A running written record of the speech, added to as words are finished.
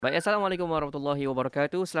Baik, Assalamualaikum warahmatullahi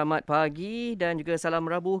wabarakatuh. Selamat pagi dan juga salam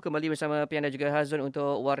Rabu kembali bersama Pian dan juga Hazwan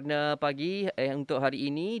untuk Warna Pagi untuk hari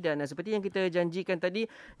ini. Dan seperti yang kita janjikan tadi,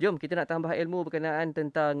 jom kita nak tambah ilmu berkenaan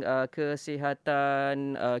tentang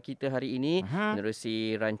kesihatan kita hari ini Mhm.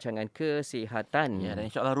 menerusi rancangan Ya, dan kesihatan.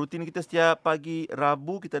 insyaAllah rutin kita setiap pagi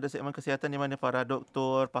Rabu, kita ada segmen kesihatan di mana para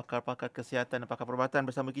doktor, pakar-pakar kesihatan dan pakar perubatan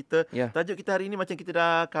bersama kita. Ya. Tajuk kita hari ini macam kita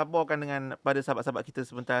dah kabarkan dengan pada sahabat-sahabat kita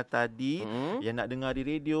sebentar tadi, Mm-mm. yang nak dengar di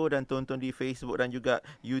radio dan tonton di Facebook dan juga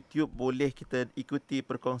YouTube, boleh kita ikuti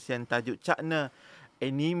perkongsian tajuk Cakna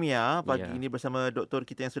Anemia pagi Ya. ini bersama doktor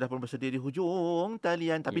kita yang sudah pun bersedia di hujung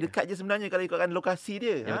talian. Tapi Ya. dekat je sebenarnya kalau ikutkan lokasi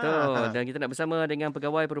dia. Ya, betul. Dan kita nak bersama dengan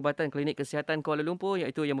Pegawai Perubatan Klinik Kesihatan Kuala Lumpur,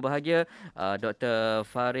 iaitu yang berbahagia Dr.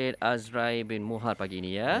 Farid Azrai bin Muhar pagi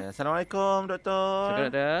ini ya. Ya, Assalamualaikum Silakan doktor.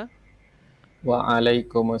 doktor.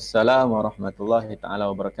 Waalaikumsalam warahmatullahi taala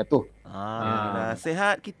wabarakatuh. Alhamdulillah. Ah,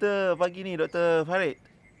 Sihat kita pagi ni Dr. Farid?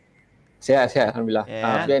 sihat alhamdulillah.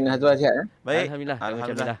 Ya. Pian Hazwan sihat eh? Baik. Alhamdulillah, kami macam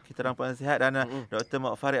Alhamdulillah. Kita orang pun sihat dan Mm-mm. Dr.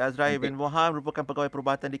 Mak Farid Azrai bin Cantik. Muhammad merupakan pegawai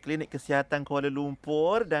perubatan di Klinik Kesihatan Kuala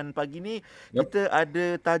Lumpur, dan pagi ni Yup. kita ada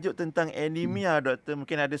tajuk tentang anemia doktor.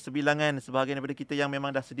 Mungkin ada sebilangan sebahagian daripada kita yang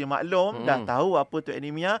memang dah sedia maklum, dah tahu apa tu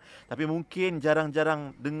anemia, tapi mungkin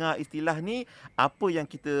jarang-jarang dengar istilah ni. Apa yang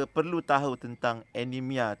kita perlu tahu tentang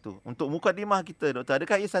anemia tu? Untuk mukadimah kita doktor,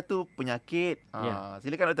 adakah ia satu penyakit? Ya.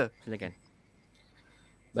 Silakan doktor. Silakan.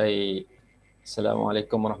 Baik.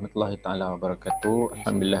 Assalamualaikum warahmatullahi taala wabarakatuh.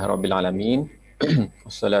 Alhamdulillahirabbil alamin.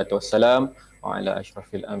 Wassalatu wassalam ala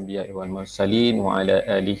asyrafil anbiya'i wal mursalin wa ala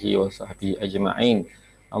alihi wa sahbihi ajma'in.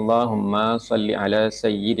 Allahumma salli ala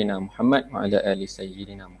sayyidina Muhammad wa ala ali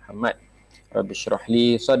sayyidina Muhammad. Rabbi syrah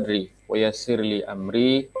li sadri wa yassir li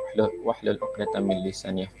amri wahlul 'uqdatam min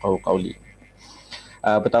lisani yafqahu qawli.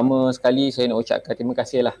 Pertama sekali saya nak ucapkan terima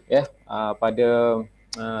kasihlah pada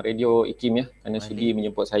Radio IKIM kerana sudi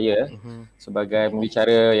menjemput saya sebagai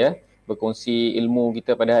pembicara berkongsi ilmu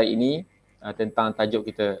kita pada hari ini tentang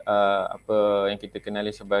tajuk kita apa yang kita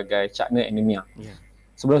kenali sebagai Cakna Anemia. Ya.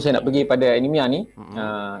 Sebelum saya nak pergi pada anemia ni,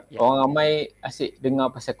 Ya. orang ramai asyik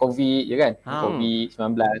dengar pasal COVID je kan.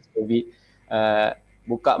 COVID-19, COVID.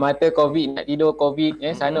 Buka mata COVID, nak tidur COVID,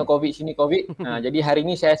 sana COVID, sini COVID. Jadi hari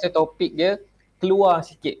ni saya rasa topik dia keluar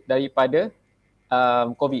sikit daripada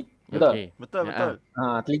COVID. Betul? Okey. Betul, betul.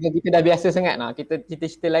 Telinga kita dah biasa sangat. Kita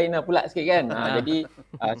cerita lain lah pula sikit kan. Jadi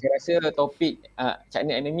saya rasa topik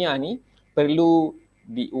Cakna Anemia ni perlu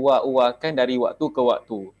diuar-uarkan dari waktu ke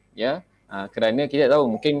waktu. Ya. Kerana kita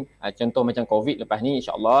tahu mungkin contoh macam COVID lepas ni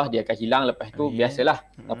insyaAllah dia akan hilang, lepas tu biasalah.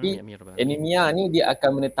 Tapi anemia ni dia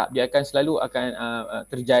akan menetap, dia akan selalu akan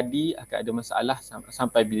terjadi, akan ada masalah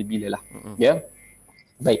sampai bila-bila lah. Ya.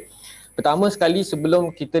 Baik. Pertama sekali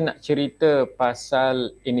sebelum kita nak cerita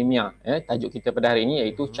pasal anemia, tajuk kita pada hari ini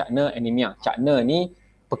iaitu Cakna Anemia. Cakna ni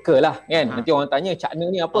peka lah kan. Nanti orang tanya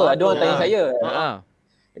Cakna ni apa? Ada orang tanya saya.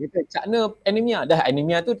 Dia kata Cakna Anemia. Dah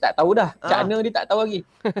anemia tu tak tahu dah. Cakna dia tak tahu lagi.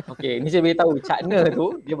 Okey, ni saya beritahu Cakna tu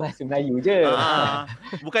dia bahasa Melayu je.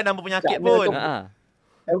 Bukan nama penyakit Cakna pun.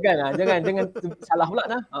 Bukan lah. Jangan salah pula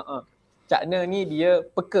nah. Cakna ni dia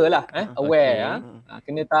peka lah, aware.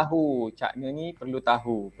 Kena tahu, Cakna ni perlu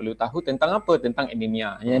tahu tentang apa? Tentang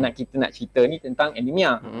anemia. Yang kita nak cerita ni tentang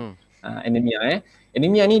anemia. Anemia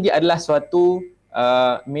Anemia ni dia adalah suatu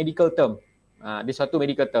medical term. Dia suatu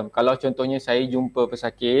medical term. Kalau contohnya saya jumpa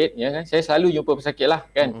pesakit, ya kan? Saya selalu jumpa pesakit lah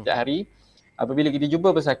kan, setiap hari. Apabila kita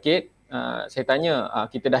jumpa pesakit, saya tanya,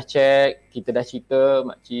 kita dah check, kita dah cerita,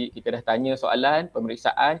 makcik, kita dah tanya soalan,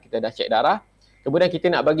 pemeriksaan, kita dah check darah. Kemudian kita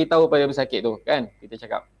nak bagi tahu pada pesakit tu kan. Kita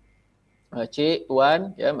cakap, cik, tuan,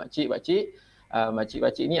 ya, makcik,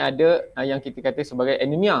 makcik ni ada yang kita kata sebagai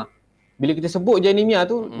anemia. Bila kita sebut je anemia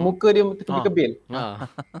tu, muka dia terkebil-kebil.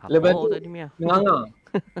 Lepas tu dia nganga.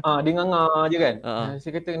 Dia nganga je kan.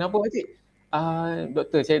 Saya kata, kenapa makcik?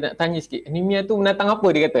 Doktor, saya nak tanya sikit. Anemia tu menantang apa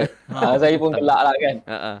dia kata? Saya pun gelak lah kan.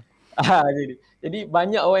 Jadi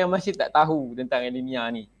banyak orang yang masih tak tahu tentang anemia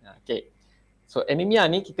ni. Okay. So anemia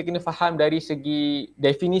ni kita kena faham dari segi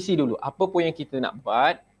definisi dulu. Apa pun yang kita nak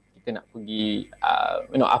buat, kita nak pergi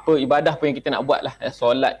apa ibadah pun yang kita nak buat lah,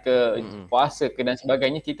 solat ke, puasa ke dan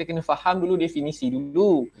sebagainya, kita kena faham dulu definisi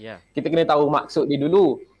dulu. Kita kena tahu maksud dia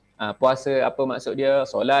dulu. Puasa apa maksud dia,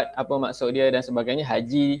 solat apa maksud dia dan sebagainya,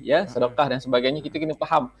 haji, sedekah dan sebagainya, kita kena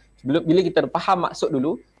faham. Bila kita faham maksud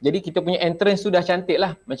dulu, jadi kita punya entrance tu dah cantik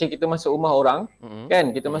lah. Macam kita masuk rumah orang,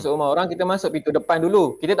 kan? Kita masuk rumah orang, kita masuk pintu depan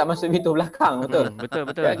dulu. Kita tak masuk pintu belakang, betul? Betul.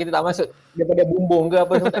 Kita tak masuk daripada bumbung ke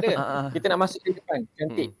apa, semua tak ada. Kita nak masuk di depan,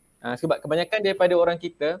 cantik. Sebab kebanyakan daripada orang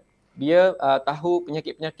kita, dia tahu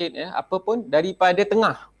penyakit-penyakit apa pun daripada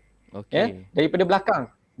tengah. Daripada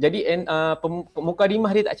belakang. Jadi mukadimah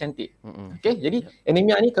dia tak cantik. Okey, jadi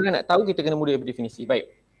anemia ni kalau nak tahu kita kena mula berdefinisi. Baik.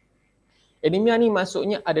 Anemia ni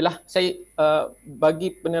maksudnya adalah saya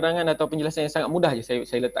bagi penerangan atau penjelasan yang sangat mudah je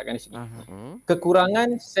saya letakkan di sini.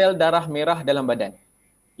 Kekurangan sel darah merah dalam badan.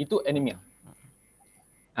 Itu anemia.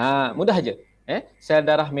 Mudah aja. Sel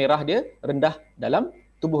darah merah dia rendah dalam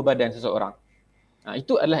tubuh badan seseorang.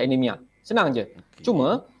 Itu adalah anemia. Senang je.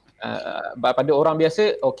 Cuma pada orang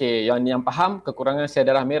biasa, okey, yang faham kekurangan sel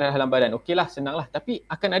darah merah dalam badan, okeylah, senanglah. Tapi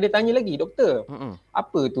akan ada tanya lagi, doktor,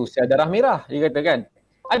 apa tu sel darah merah? Dia kata kan,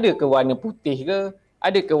 ada ke warna putih ke?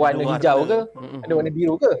 Ada ke warna hijau ke? Ada warna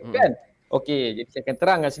biru ke? Kan? Okey, jadi saya akan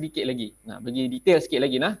terangkan sedikit lagi. Bagi detail sikit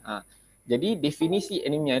lagi nah. Jadi definisi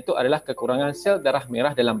anemia itu adalah kekurangan sel darah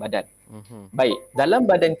merah dalam badan. Baik, dalam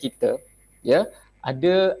badan kita ya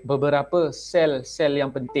ada beberapa sel-sel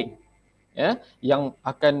yang penting ya yang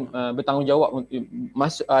akan bertanggungjawab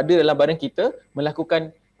ada dalam badan kita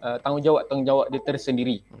melakukan tanggungjawab dia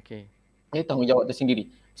tersendiri. Okey. Tanggungjawab tersendiri.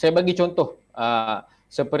 Saya bagi contoh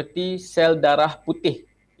seperti sel darah putih.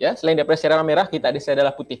 Ya, selain daripada sel darah merah, kita ada sel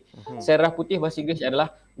darah putih. Sel darah putih bahasa Inggeris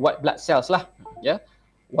adalah white blood cells lah. Ya,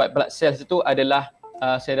 white blood cells itu adalah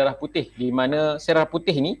sel darah putih, di mana sel darah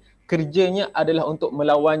putih ni kerjanya adalah untuk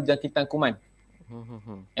melawan jangkitan kuman.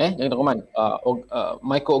 Jangkitan kuman.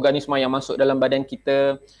 Mikroorganisma yang masuk dalam badan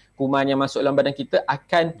kita, kuman yang masuk dalam badan kita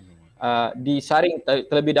akan disaring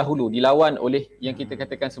terlebih dahulu, dilawan oleh yang kita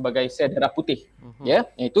katakan sebagai sel darah putih. Ya,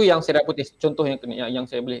 itu yang sel darah putih. Contoh yang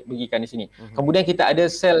saya boleh bagikan di sini. Kemudian kita ada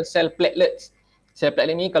sel platelets. Sel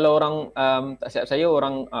platelet ni kalau orang tak silap saya,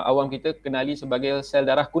 orang awam kita kenali sebagai sel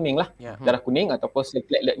darah kuning lah. Darah kuning ataupun sel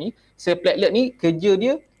platelet ni. Sel platelet ni kerja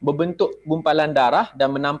dia berbentuk gumpalan darah dan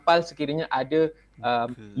menampal sekiranya ada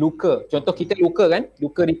luka. Contoh kita luka kan,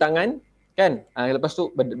 luka di tangan kan, lepas tu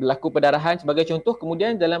berlaku perdarahan sebagai contoh,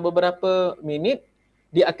 kemudian dalam beberapa minit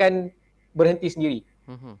dia akan berhenti sendiri.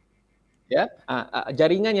 Ya,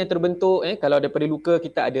 jaringan yang terbentuk kalau daripada luka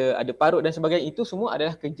kita ada parut dan sebagainya, itu semua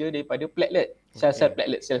adalah kerja daripada platelet, sel-sel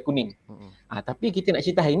platelet, sel kuning. Tapi kita nak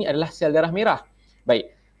cerita hari ini adalah sel darah merah.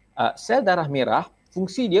 Baik, sel darah merah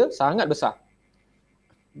fungsi dia sangat besar.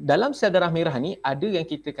 Dalam sel darah merah ni ada yang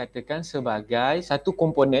kita katakan sebagai satu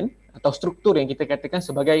komponen atau struktur yang kita katakan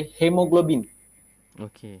sebagai hemoglobin.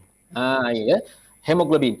 Okey. Ya,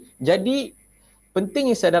 hemoglobin. Jadi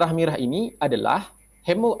pentingnya sel darah merah ini adalah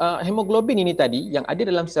hemoglobin ini tadi yang ada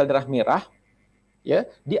dalam sel darah merah, ya,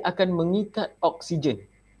 dia akan mengikat oksigen.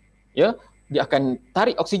 Ya, dia akan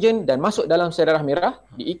tarik oksigen dan masuk dalam sel darah merah,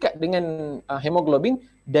 diikat dengan hemoglobin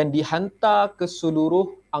dan dihantar ke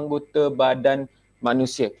seluruh anggota badan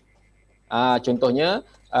manusia. Contohnya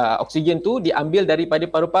oksigen tu diambil daripada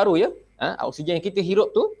paru-paru ya. Oksigen yang kita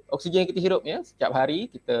hirup tu, oksigen yang kita hirup ya, setiap hari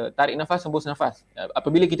kita tarik nafas, hembus nafas.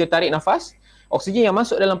 Apabila kita tarik nafas, oksigen yang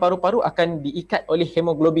masuk dalam paru-paru akan diikat oleh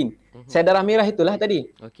hemoglobin. Sel darah merah itulah tadi.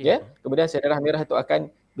 Ya. Kemudian sel darah merah itu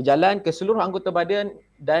akan berjalan ke seluruh anggota badan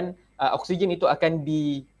dan oksigen itu akan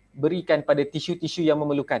diberikan pada tisu-tisu yang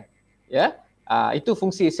memerlukan. Ya. Itu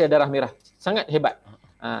fungsi sel darah merah. Sangat hebat.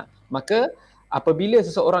 Maka apabila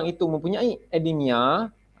seseorang itu mempunyai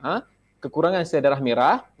anemia, kekurangan sel darah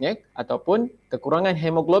merah ya, ataupun kekurangan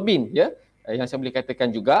hemoglobin ya, yang saya boleh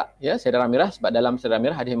katakan juga ya, sel darah merah, sebab dalam sel darah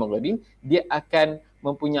merah ada hemoglobin, dia akan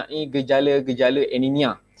mempunyai gejala-gejala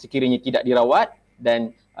anemia sekiranya tidak dirawat.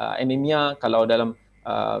 Dan anemia kalau dalam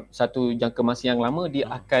satu jangka masa yang lama, dia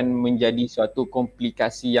akan menjadi suatu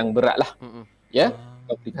komplikasi yang berat lah. Ya,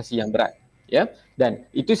 komplikasi yang berat ya. Dan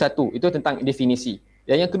itu satu, itu tentang definisi.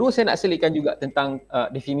 Dan yang kedua saya nak selitkan juga tentang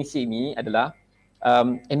definisi ini adalah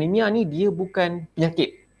anemia ni dia bukan penyakit.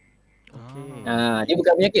 Dia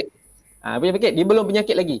bukan penyakit. Dia belum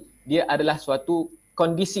penyakit lagi. Dia adalah suatu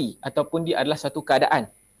kondisi ataupun dia adalah suatu keadaan.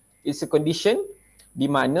 It's a condition di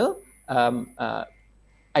mana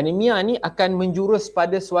anemia ni akan menjurus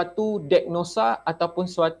pada suatu diagnosa ataupun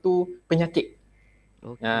suatu penyakit.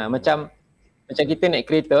 Macam kita naik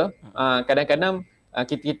kereta, kadang-kadang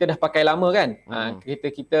kita dah pakai lama kan, kereta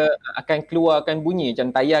kita akan keluarkan bunyi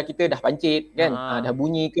macam tayar kita dah pancit kan, dah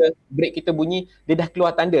bunyi ke, brake kita bunyi, dia dah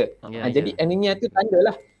keluar tanda. Jadi anemia tu tanda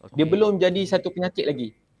lah. Dia belum jadi satu penyakit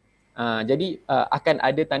lagi. Jadi akan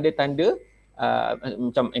ada tanda-tanda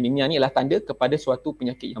macam anemia ni adalah tanda kepada suatu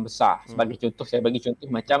penyakit yang besar. Sebagai contoh, saya bagi contoh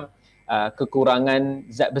macam kekurangan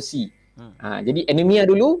zat besi. Jadi anemia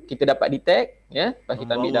dulu kita dapat detect ya, lepas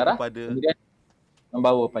kita ambil darah, kemudian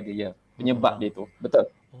membawa pada penyebab dia tu. Betul.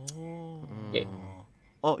 Okay.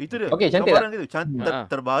 Oh, itu dia. Okey, cantik tak? Gambaran gitu. Ha.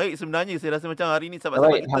 Terbaik sebenarnya. Saya rasa macam hari ni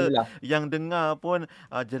sahabat-sahabat Terbaik, kita alhamdulillah. yang dengar pun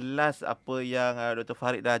jelas apa yang Dr.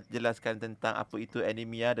 Farid dah jelaskan tentang apa itu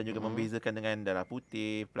anemia dan juga membezakan dengan darah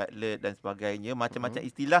putih, platelet dan sebagainya. Macam-macam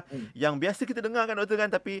istilah yang biasa kita dengar kan doktor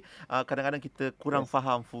kan, tapi kadang-kadang kita kurang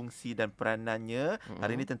faham fungsi dan peranannya.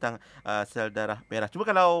 Hari ini tentang sel darah merah. Cuma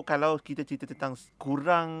kalau kita cerita tentang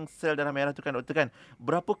kurang sel darah merah tu kan doktor kan,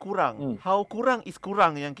 berapa kurang? How kurang is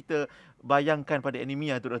kurang yang kita bayangkan pada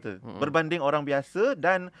anemia tu doktor, berbanding orang biasa,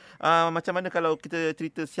 dan macam mana kalau kita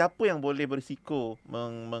cerita siapa yang boleh berisiko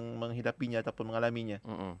menghidapinya ataupun mengalaminya.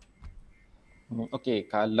 Okey,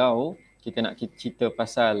 kalau kita nak cerita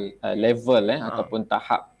pasal level ataupun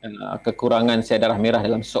tahap kekurangan sel darah merah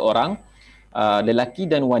dalam seorang, lelaki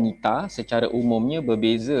dan wanita secara umumnya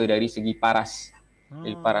berbeza dari segi paras.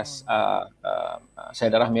 Paras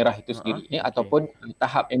sel darah merah itu sendiri, ataupun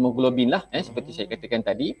tahap hemoglobin lah, seperti saya katakan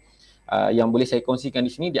tadi. Yang boleh saya kongsikan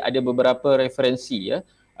di sini, dia ada beberapa referensi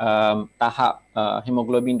tahap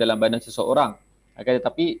hemoglobin dalam badan seseorang.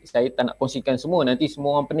 Tetapi saya tak nak kongsikan semua, nanti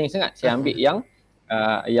semua orang pening sangat. Saya ambil yang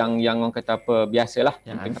orang kata apa, biasalah,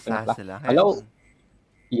 yang tengah-tengah lah.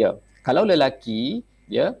 Kalau lelaki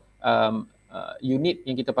unit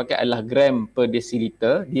yang kita pakai adalah gram per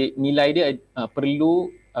desiliter, nilai dia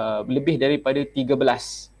perlu lebih daripada 13.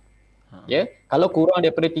 Kalau kurang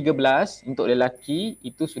daripada 13 untuk lelaki,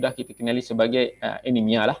 itu sudah kita kenali sebagai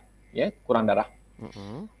anemia lah, kurang darah.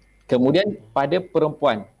 Kemudian pada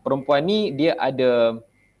perempuan ni dia ada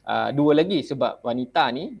dua lagi, sebab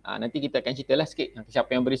wanita ni nanti kita akan ceritalah sikit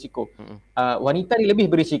siapa yang berisiko. Wanita ni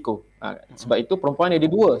lebih berisiko. Sebab itu perempuan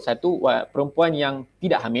ada dua, satu perempuan yang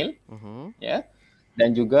tidak hamil,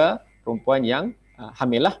 dan juga perempuan yang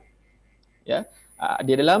hamil lah.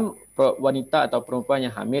 Di dalam wanita atau perempuan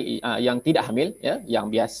yang hamil, yang tidak hamil,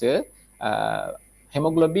 yang biasa,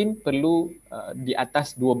 hemoglobin perlu di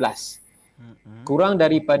atas 12. Kurang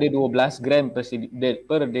daripada 12 gram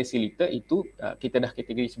per desiliter itu kita dah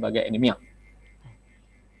kategori sebagai anemia.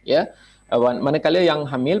 Manakala yang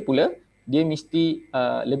hamil pula, dia mesti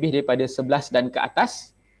lebih daripada 11 dan ke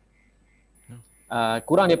atas.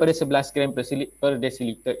 Kurang daripada 11 gram per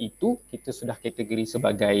desiliter itu kita sudah kategori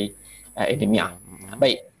sebagai anemia.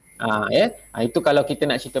 Baik. Itu kalau kita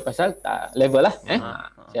nak cerita pasal level lah.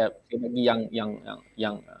 Saya bagi yang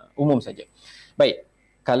umum saja. Baik.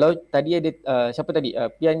 Kalau tadi ada siapa tadi?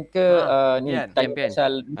 Pian ke ni tanya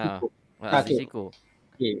pasal risiko.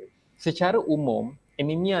 Okey. Secara umum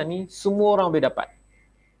anemia ni semua orang boleh dapat.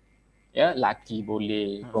 Laki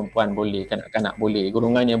boleh, perempuan boleh, kanak-kanak boleh,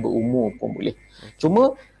 golongan yang berumur pun boleh.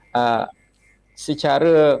 Cuma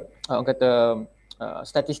secara orang kata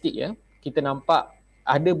statistik, kita nampak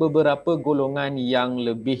ada beberapa golongan yang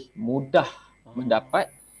lebih mudah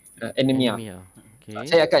mendapat anemia.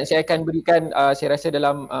 Saya akan berikan saya rasa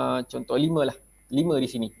dalam contoh 5 lah. 5 di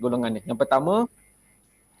sini golongan dia. Yang pertama,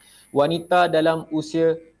 wanita dalam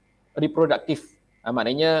usia reproduktif.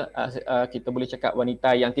 Maknanya kita boleh cakap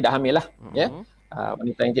wanita yang tidak hamil lah.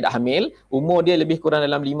 Wanita yang tidak hamil, umur dia lebih kurang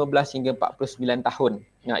dalam 15 hingga 49 tahun.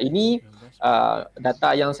 Nah, ini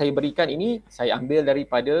data yang saya berikan ini saya ambil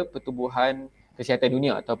daripada Pertubuhan Kesihatan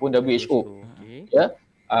Dunia ataupun WHO.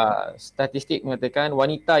 Statistik mengatakan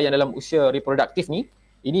wanita yang dalam usia reproduktif ni,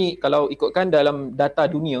 ini kalau ikutkan dalam data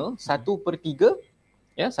dunia,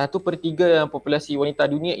 1/3 populasi wanita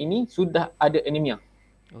dunia ini sudah ada anemia.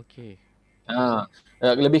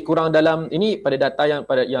 Lebih kurang dalam ini pada data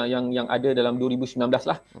yang ada dalam 2019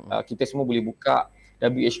 lah. Kita semua boleh buka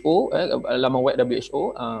WHO, laman web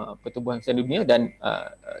WHO, Pertubuhan Kesihatan Dunia, dan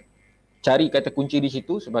cari kata kunci di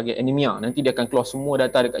situ sebagai anemia. Nanti dia akan keluar semua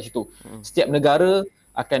data dekat situ. Setiap negara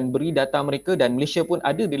akan beri data mereka, dan Malaysia pun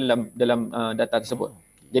ada di dalam data tersebut.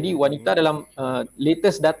 Jadi wanita dalam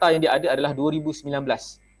latest data yang dia ada adalah 2019.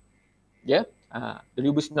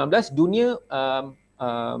 2019 dunia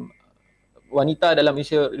wanita dalam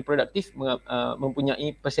usia reproduktif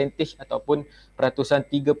mempunyai persentage ataupun peratusan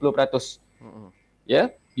 30%.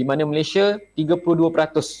 Di mana Malaysia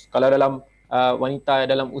 32% kalau dalam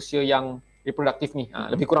wanita dalam usia yang reproduktif ni,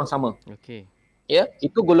 lebih kurang sama.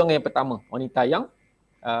 Itu golongan yang pertama, wanita yang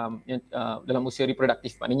dalam usia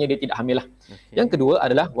reproduktif, maknanya dia tidak hamil lah. Yang kedua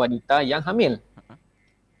adalah wanita yang hamil.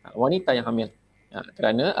 Wanita yang hamil.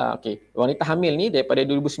 Kerana wanita hamil ni daripada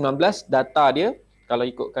 2019 data dia kalau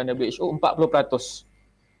ikutkan WHO 40%.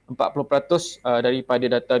 40% daripada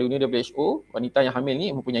data dunia WHO, wanita yang hamil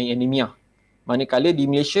ni mempunyai anemia. Manakala di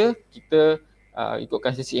Malaysia kita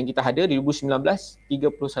ikutkan statistik yang kita ada di 2019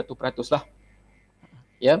 31% lah.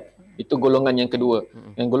 Itu golongan yang kedua.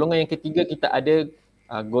 Yang golongan yang ketiga, kita ada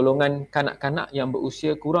golongan kanak-kanak yang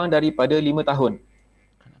berusia kurang daripada 5 tahun.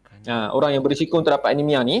 Orang yang berisiko untuk dapat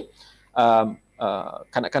anemia ni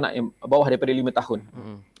kanak-kanak yang bawah daripada 5 tahun.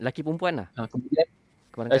 Lelaki perempuan lah? Kemudian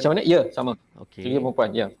macam mana? Ya, sama. Okey. Lelaki perempuan,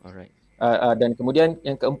 ya. Alright. Dan kemudian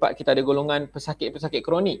yang keempat, kita ada golongan pesakit-pesakit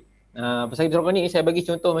kronik. Pesakit kronik ni saya bagi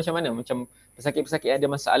contoh macam mana? Macam pesakit-pesakit ada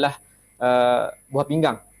masalah buah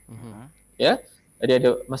pinggang. Ya. Dia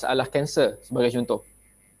ada masalah kanser sebagai contoh.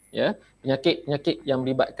 Ya. Penyakit yang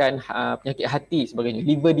melibatkan penyakit hati sebagainya,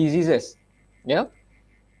 liver diseases. Ya.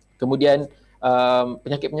 Kemudian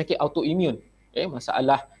penyakit-penyakit autoimun,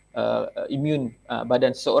 masalah imun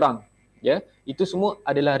badan seseorang, ya. Itu semua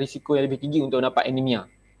adalah risiko yang lebih tinggi untuk dapat anemia.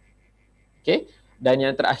 Okey. Dan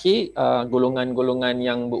yang terakhir, golongan-golongan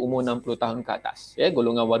yang berumur 60 tahun ke atas, ya,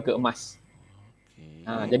 golongan warga emas.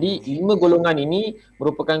 Jadi 5 golongan ini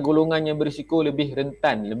merupakan golongan yang berisiko lebih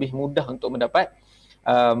rentan, lebih mudah untuk mendapat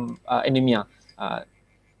anemia.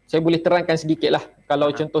 Saya boleh terangkan sedikitlah.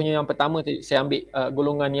 Kalau contohnya yang pertama saya ambil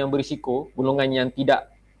golongan yang berisiko, golongan yang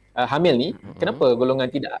tidak hamil ni. Kenapa golongan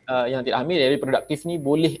yang tidak hamil dari produktif ni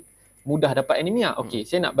boleh mudah dapat anemia? Okey,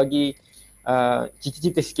 saya nak bagi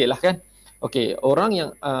cerita sikitlah kan. Okey, orang yang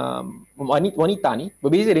wanita ni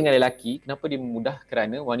berbeza dengan lelaki. Kenapa dia mudah?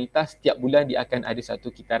 Kerana wanita setiap bulan dia akan ada satu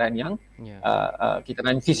kitaran yang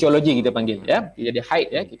kitaran fisiologi kita panggil, ya. Dia ada haid,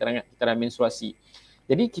 ya, kitaran menstruasi.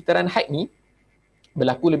 Jadi kitaran haid ni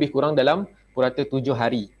berlaku lebih kurang dalam purata 7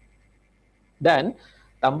 hari. Dan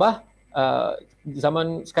tambah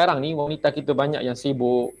zaman sekarang ni wanita kita banyak yang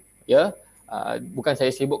sibuk, ya. Bukan saya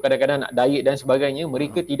sibuk, kadang-kadang nak diet dan sebagainya,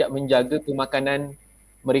 mereka tidak menjaga pemakanan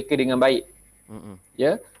mereka dengan baik.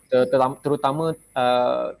 Ya, terutama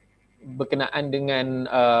berkenaan dengan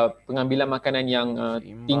pengambilan makanan yang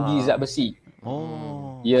tinggi zat besi.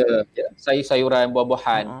 Ya, sayur-sayuran,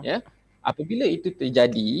 buah-buahan, ya. Apabila itu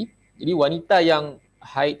terjadi, jadi wanita yang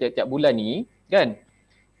haid tiap-tiap bulan ni kan,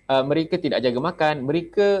 mereka tidak jaga makan,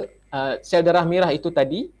 mereka sel darah merah itu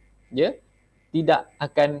tadi, ya, tidak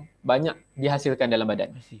akan banyak dihasilkan dalam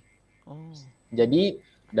badan.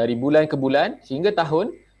 Jadi dari bulan ke bulan sehingga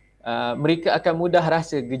tahun, mereka akan mudah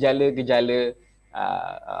rasa gejala-gejala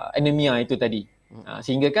anemia itu tadi.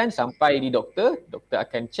 Sehingga kan sampai di doktor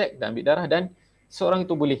akan cek dan ambil darah, dan seorang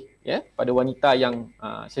itu boleh, ya, pada wanita yang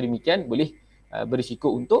sedemikian boleh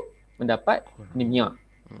berisiko untuk mendapat anemia.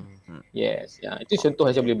 Yes, ya, itu contoh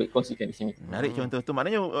yang saya boleh kongsikan di sini. Menarik contoh tu.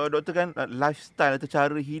 Maknanya doktor kan lifestyle atau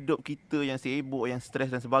cara hidup kita yang sibuk, yang stres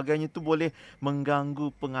dan sebagainya tu boleh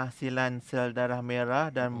mengganggu penghasilan sel darah merah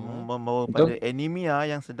dan membawa pada anemia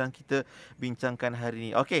yang sedang kita bincangkan hari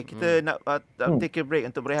ini. Okey, kita nak take a break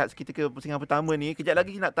untuk berehat seketika pusingan pertama ni. Kejap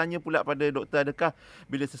lagi nak tanya pula pada doktor, adakah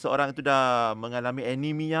bila seseorang itu dah mengalami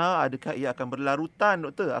anemia, adakah ia akan berlarutan,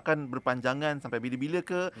 doktor? Akan berpanjangan sampai bila-bila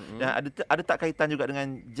ke? Dan ada tak kaitan juga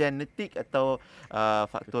dengan genetik atau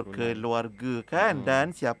faktor keluarga kan?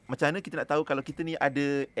 Dan macam mana kita nak tahu kalau kita ni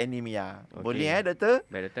ada anemia? Boleh doktor?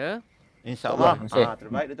 Baik, doktor. InsyaAllah.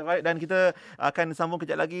 Terbaik, Dr. Farid. Dan kita akan sambung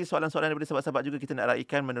kejap lagi soalan-soalan daripada sahabat-sahabat juga kita nak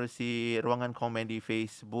raikan menerusi ruangan komen di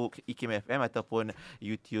Facebook IKIM FM ataupun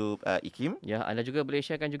YouTube IKIM. Ya, anda juga boleh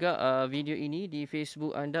sharekan juga video ini di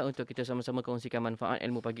Facebook anda untuk kita sama-sama kongsikan manfaat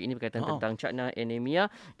ilmu pagi ini berkaitan tentang cakna anemia,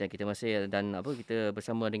 dan kita masih kita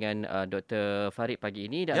bersama dengan Dr. Farid pagi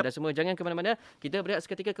ini, dan anda semua jangan ke mana-mana. Kita berehat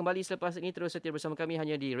seketika, kembali selepas ini, terus setia bersama kami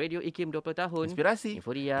hanya di Radio IKIM 20 tahun. Inspirasi.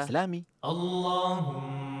 Inforia. Islami.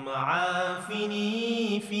 Allahumma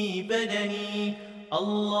عافني في بدني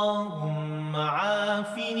اللهم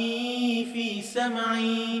عافني في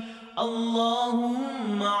سمعي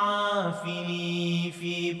اللهم عافني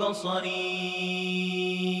في بصري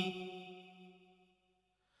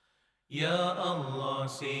Ya Allah,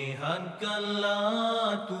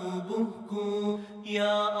 sihatkanlah tubuhku.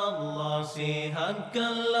 Ya Allah,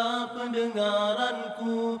 sihatkanlah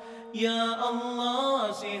pendengaranku. Ya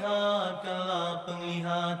Allah, sihatkanlah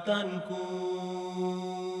penglihatanku.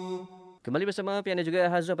 Kembali bersama Pian dan juga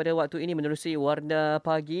Hazrul pada waktu ini menerusi Warna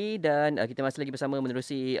Pagi, dan kita masih lagi bersama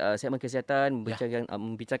menerusi segmen kesihatan,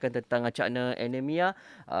 membicarakan tentang cakna anemia,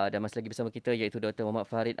 dan masih lagi bersama kita iaitu Dr. Muhammad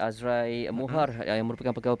Farid Azrai Muhar yang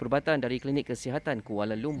merupakan pegawai perubatan dari Klinik Kesihatan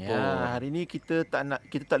Kuala Lumpur. Ya, hari ini kita tak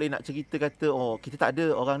boleh nak cerita kata kita tak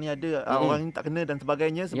ada, orang ni ada, orang ni tak kena dan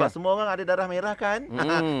sebagainya, sebab semua orang ada darah merah kan.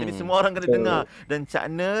 Jadi semua orang kena dengar dan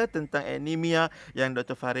cakna tentang anemia yang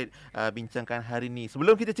Dr. Farid bincangkan hari ini.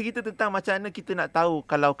 Sebelum kita cerita tentang macam mana kita nak tahu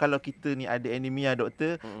kalau kita ni ada anemia,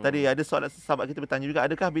 doktor. Tadi ada soalan sahabat kita bertanya juga,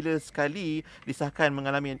 adakah bila sekali disahkan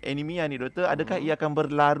mengalami anemia ni, doktor, adakah ia akan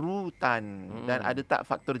berlarutan dan ada tak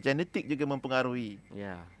faktor genetik juga mempengaruhi?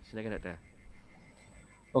 Ya, silakan doktor.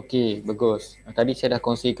 Okey, bagus. Tadi saya dah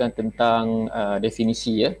kongsikan tentang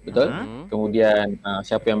definisi ya, betul? Kemudian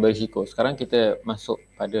siapa yang berisiko. Sekarang kita masuk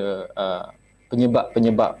pada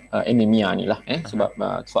penyebab-penyebab anemia ni lah sebab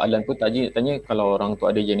soalan pun tanya kalau orang tu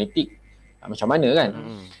ada genetik macam mana kan?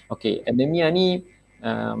 Okey, anemia ni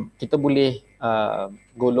kita boleh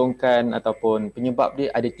golongkan ataupun penyebab dia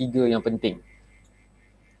ada 3 yang penting.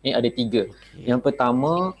 Ni ada 3. Yang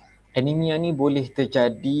pertama, anemia ni boleh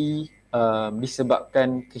terjadi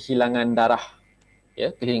disebabkan kehilangan darah.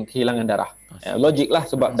 Ya, kehilangan darah. Logik lah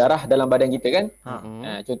sebab darah dalam badan kita kan.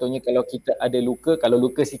 Contohnya kalau kita ada luka, kalau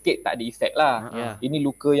luka sikit tak ada efek lah. Ini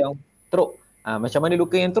luka yang teruk. Macam mana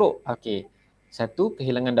luka yang teruk? Okey. Satu,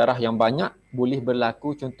 kehilangan darah yang banyak boleh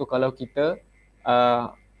berlaku contoh kalau kita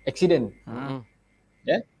accident.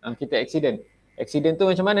 Ya, kita accident. Accident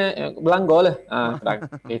tu macam mana? Berlanggar lah.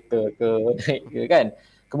 Kereta ke naik ke kan.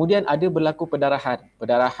 Kemudian ada berlaku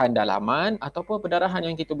pendarahan dalaman ataupun pendarahan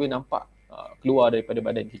yang kita boleh nampak keluar daripada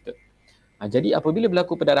badan kita. Jadi apabila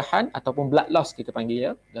berlaku pendarahan ataupun blood loss kita panggil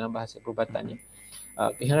ya dalam bahasa perubatannya.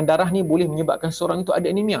 Kehilangan darah ni boleh menyebabkan seorang itu ada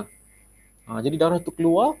anemia. Jadi darah tu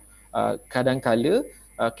keluar kadang-kala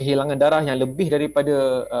kehilangan darah yang lebih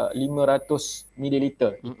daripada 500 ml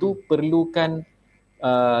itu perlukan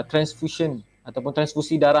transfusion ataupun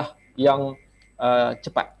transfusi darah yang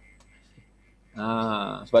cepat.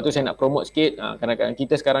 Sebab tu saya nak promote sikit kadang-kadang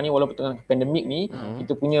kita sekarang ni walaupun tengah pandemik ni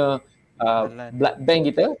kita punya blood bank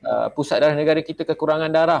kita pusat darah negara kita kekurangan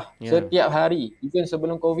darah setiap hari, even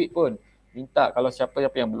sebelum COVID pun minta kalau siapa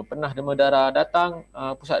yang belum pernah derma darah datang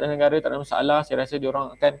pusat darah negara, tak ada masalah. Saya rasa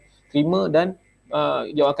diorang akan terima dan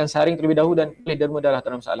dia akan saring terlebih dahulu dan boleh derma darah,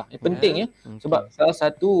 tak ada masalah. Penting ya sebab salah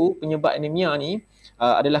satu penyebab anemia ni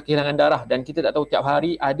adalah kehilangan darah dan kita tak tahu tiap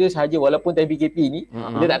hari ada sahaja walaupun time PKP ni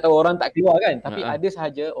kita tak tahu orang tak keluar kan, tapi ada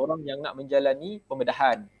sahaja orang yang nak menjalani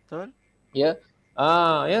pembedahan. Betul. Ya.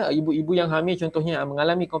 Ya, ibu-ibu yang hamil contohnya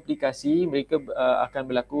mengalami komplikasi, mereka akan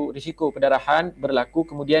berlaku risiko pendarahan berlaku,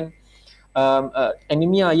 kemudian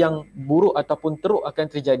anemia yang buruk ataupun teruk akan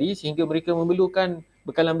terjadi sehingga mereka memerlukan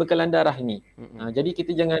bekalan-bekalan darah ini. Jadi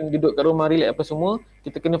kita jangan duduk kat rumah relax apa semua,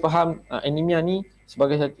 kita kena faham anemia ni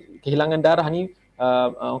sebagai kehilangan darah ni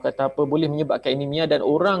orang kata apa boleh menyebabkan anemia, dan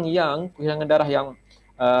orang yang kehilangan darah yang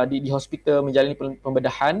di hospital menjalani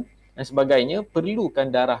pembedahan dan sebagainya perlukan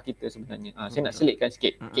darah kita sebenarnya. Saya nak selitkan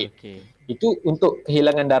sikit. Okay. Itu untuk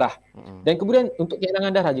kehilangan darah. Dan kemudian untuk kehilangan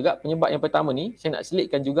darah juga penyebab yang pertama ni saya nak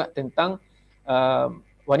selitkan juga tentang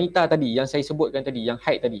wanita tadi yang saya sebutkan tadi, yang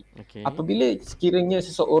haid tadi. Apabila sekiranya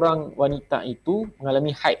seseorang wanita itu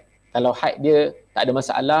mengalami haid, kalau haid dia tak ada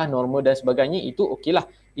masalah, normal dan sebagainya, itu okeylah.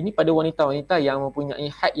 Ini pada wanita-wanita yang mempunyai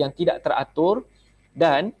haid yang tidak teratur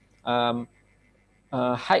dan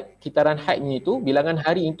haid, kitaran haidnya itu, bilangan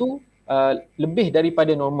hari itu lebih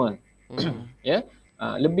daripada normal. Ya,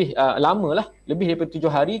 lebih lama lah, lebih daripada 7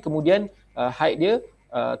 hari, kemudian haid dia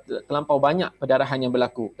terlampau banyak pendarahan yang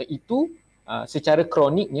berlaku. Itu secara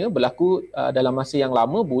kroniknya berlaku dalam masa yang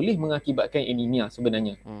lama boleh mengakibatkan anemia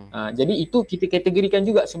sebenarnya. Jadi itu kita kategorikan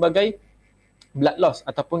juga sebagai blood loss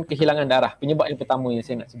ataupun kehilangan darah, penyebab yang pertama yang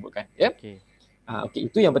saya nak sebutkan. Ya. Okey,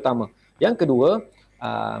 itu yang pertama. Yang kedua,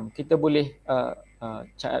 kita boleh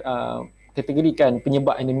kategorikan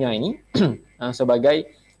penyebab anemia ini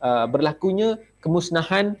sebagai berlakunya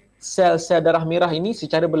kemusnahan sel-sel darah merah ini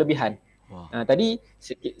secara berlebihan. Tadi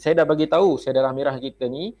saya dah bagi tahu sel darah merah kita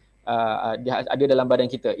ni ada dalam badan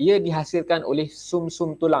kita. Ia dihasilkan oleh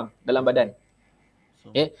sum-sum tulang dalam badan.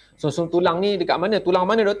 Sum-sum tulang ni dekat mana? Tulang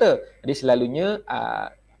mana doktor? Dia selalunya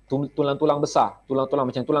tulang-tulang besar, tulang-tulang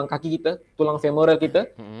macam tulang kaki kita, tulang femoral kita.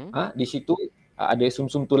 Di situ ada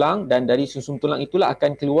sum-sum tulang dan dari sum-sum tulang itulah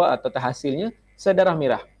akan keluar atau hasilnya sel darah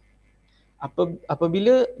merah.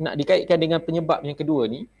 Apabila nak dikaitkan dengan penyebab yang kedua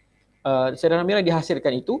ni, sel darah merah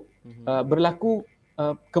dihasilkan itu berlaku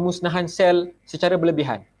kemusnahan sel secara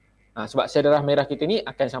berlebihan. Sebab sel darah merah kita ni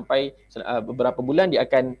akan sampai beberapa bulan dia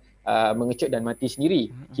akan mengecut dan mati sendiri,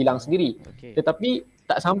 hilang sendiri. Tetapi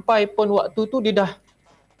tak sampai pun waktu tu dia dah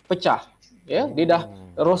pecah, ya, dia dah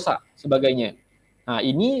rosak sebagainya.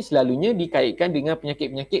 Ini selalunya dikaitkan dengan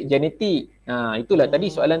penyakit-penyakit genetik. Itulah tadi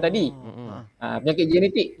soalan tadi. Penyakit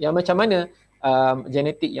genetik yang macam mana?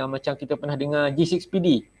 Genetik yang macam kita pernah dengar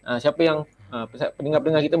G6PD. Siapa yang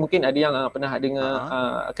pendengar-pendengar kita mungkin ada yang pernah dengar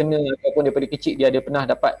kena ataupun daripada kecil dia ada pernah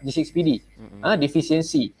dapat G6PD.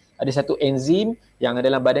 Defisiensi. Ada satu enzim yang ada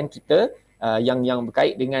dalam badan kita yang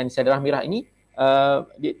berkait dengan sel darah merah ini,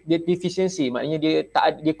 dia defisiensi, maknanya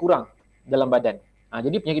dia kurang dalam badan.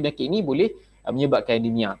 Jadi penyakit-penyakit ini boleh menyebabkan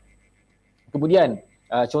anemia. Kemudian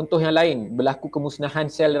contoh yang lain, berlaku kemusnahan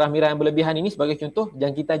sel darah merah yang berlebihan ini sebagai contoh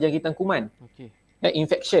jangkitan-jangkitan kuman.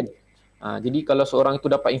 Infection. Jadi kalau seorang itu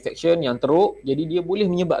dapat infection yang teruk, jadi dia boleh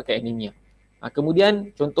menyebabkan anemia.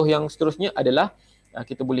 Kemudian contoh yang seterusnya adalah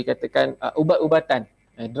kita boleh katakan ubat-ubatan,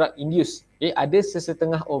 drug induced. Ada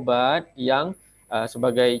sesetengah obat yang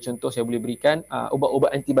sebagai contoh saya boleh berikan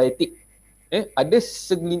ubat-ubat antibiotik. Ada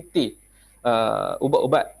segelintir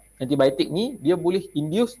ubat-ubat antibiotik ni dia boleh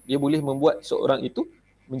induce, dia boleh membuat seorang itu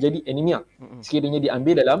menjadi anemia sekiranya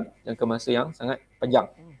diambil dalam jangka masa yang sangat panjang.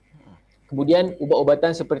 Kemudian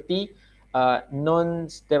ubat-ubatan seperti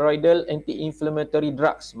non-steroidal anti-inflammatory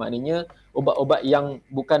drugs, maknanya ubat-ubat yang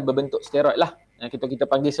bukan berbentuk steroid lah. Kita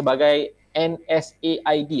panggil sebagai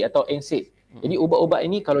NSAID atau NSAID. Jadi ubat-ubat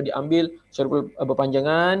ini kalau diambil secara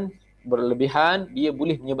berpanjangan, berlebihan, dia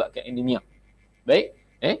boleh menyebabkan anemia. Baik,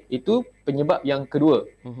 itu penyebab yang kedua.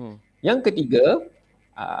 Yang ketiga,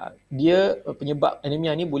 dia penyebab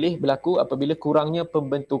anemia ni boleh berlaku apabila kurangnya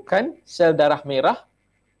pembentukan sel darah merah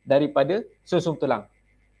daripada sumsum tulang.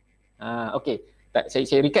 Okey.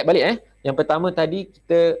 Saya recap balik. Yang pertama tadi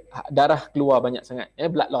kita darah keluar banyak sangat,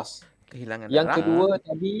 blood loss. Kehilangan Yang darah. kedua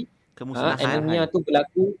tadi Kemusnahan. anemia tu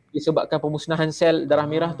berlaku disebabkan pemusnahan sel darah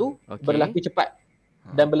merah tu berlaku cepat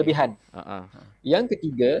dan berlebihan. Yang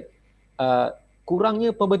ketiga,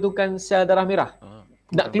 kurangnya pembentukan sel darah merah.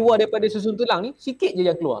 Nak keluar daripada susun tulang ni, sikit je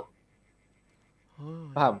yang keluar.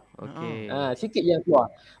 Faham? Okey. Sikit je yang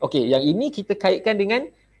keluar. Okey, yang ini kita kaitkan dengan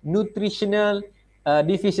nutritional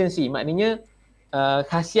deficiency. Maknanya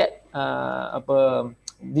khasiat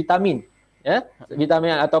vitamin,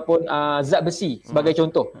 vitamin ataupun zat besi sebagai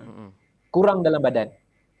contoh kurang dalam badan.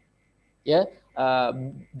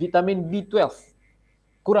 Vitamin B12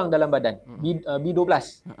 kurang dalam badan. B12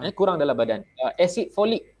 kurang dalam badan. Asid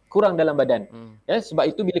folik kurang dalam badan. Sebab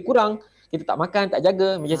itu bila kurang, kita tak makan, tak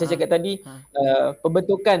jaga, macam saya cakap tadi,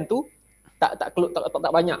 pembentukan tu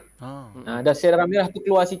tak banyak. Dan sel darah merah tu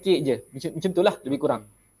keluar sikit je. Macam itulah lebih kurang.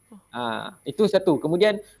 Itu satu.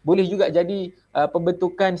 Kemudian boleh juga jadi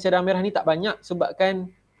pembentukan sel darah merah ni tak banyak sebabkan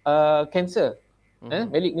kanser,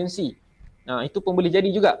 malignancy. Itu pun boleh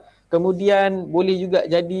jadi juga. Kemudian boleh juga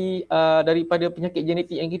jadi daripada penyakit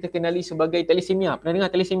genetik yang kita kenali sebagai thalassemia. Pernah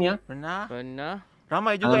dengar thalassemia? Pernah.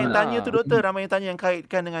 Ramai juga yang tanya tu doktor, ramai yang tanya yang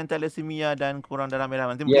kaitkan dengan thalassemia dan kurang darah merah.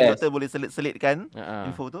 Nanti mungkin doktor boleh selitkan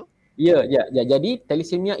info tu. Ya. Jadi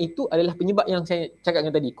thalassemia itu adalah penyebab yang saya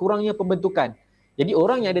cakapkan tadi, kurangnya pembentukan. Jadi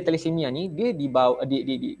orang yang ada thalassemia ni dia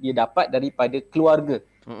dia dapat daripada keluarga,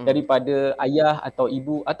 daripada ayah atau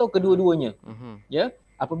ibu atau kedua-duanya.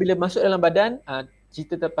 Apabila masuk dalam badan,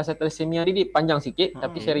 cerita pasal thalassemia ni dia panjang sikit,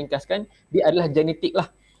 tapi saya ringkaskan, dia adalah genetik lah.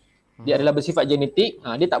 Dia adalah bersifat genetik.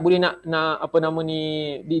 Dia tak boleh nak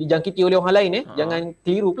dijangkiti oleh orang lain. Jangan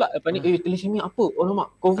keliru pula lepas ni thalassemia apa?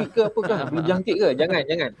 Alamak, COVID ke apa kan? Boleh jangkit ke?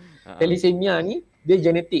 Jangan. Thalassemia ni dia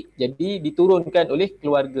genetik. Jadi diturunkan oleh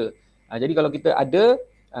keluarga. Jadi kalau kita ada,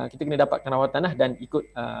 kita kena dapatkan rawatan lah dan ikut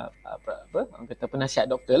orang kata penasihat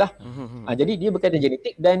doktor lah. Jadi dia berkaitan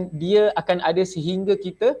genetik dan dia akan ada sehingga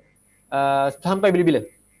kita sampai bila-bila.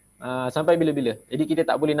 Jadi kita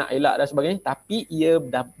tak boleh nak elak dan sebagainya, tapi ia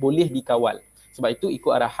dah boleh dikawal. Sebab itu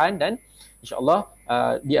ikut arahan dan insya-Allah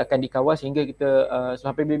dia akan dikawal sehingga kita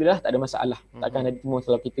sampai bila-bila tak ada masalah. Takkan ada timbul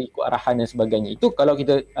kalau kita ikut arahan dan sebagainya. Itu kalau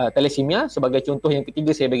kita thalassemia sebagai contoh yang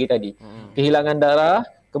ketiga saya bagi tadi. Kehilangan darah,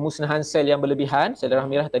 kemusnahan sel yang berlebihan, sel darah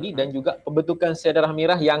merah tadi, dan juga pembentukan sel darah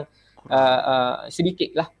merah yang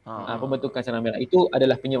sedikit lah pembentukan sel darah merah. Itu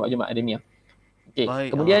adalah penyebab anemia. Okay.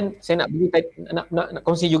 Kemudian saya nak nak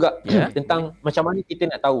kongsi juga tentang macam mana kita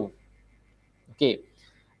nak tahu. Okey.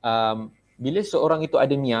 Bila seorang itu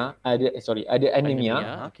ada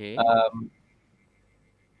anemia,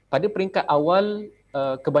 pada peringkat awal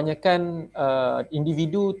kebanyakan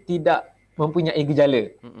individu tidak mempunyai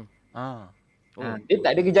gejala. Dia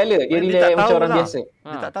tak ada gejala, dia relax macam orang biasa.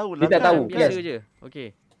 Dia tak tahu lah. Dia tak tahu. Biasa je. Okey.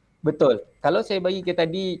 Betul. Kalau saya bagi ke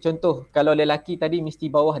tadi contoh, kalau lelaki tadi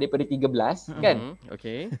mesti bawah daripada 13 kan?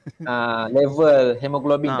 Okey. Level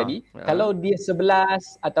hemoglobin tadi. Kalau dia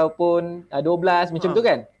 11 ataupun 12 macam tu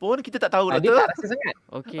kan? Pun kita tak tahu dia doktor. tak rasa sangat.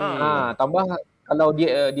 Okey. Tambah kalau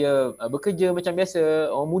dia bekerja macam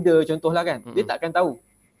biasa, orang muda contohlah kan, dia takkan tahu.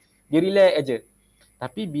 Dia relax aja.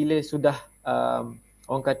 Tapi bila sudah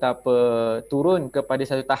orang kata turun kepada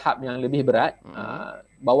satu tahap yang lebih berat,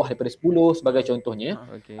 bawah daripada 10 sebagai contohnya,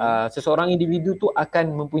 seseorang individu tu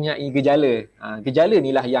akan mempunyai gejala. Gejala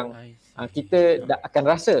inilah yang kita akan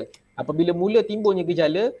rasa. Apabila mula timbulnya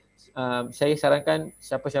gejala, saya sarankan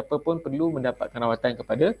siapa-siapa pun perlu mendapatkan rawatan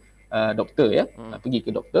kepada doktor pergi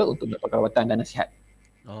ke doktor untuk mendapatkan rawatan dan nasihat.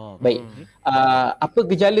 Baik. Apa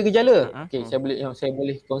gejala-gejala? Okey, saya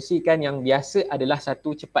boleh kongsikan yang biasa adalah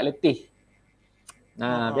satu, cepat letih.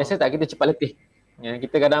 Biasa tak kita cepat letih.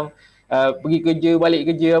 Kita kadang pergi kerja,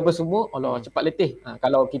 balik kerja apa semua, Allah cepat letih.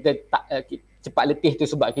 Kalau kita tak cepat letih tu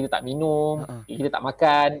sebab kita tak minum, kita tak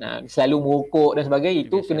makan, selalu merokok dan sebagainya,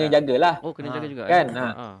 itu kena jagalah. Oh, kena jaga juga. Kan?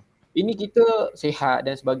 Ini kita sihat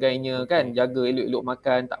dan sebagainya kan, jaga elok-elok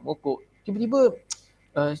makan, tak merokok. Tiba-tiba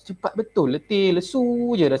cepat betul letih,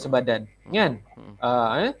 lesu je rasa badan. Kan?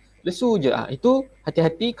 Lesu je. Itu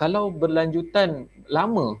hati-hati kalau berlanjutan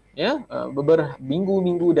lama, ya,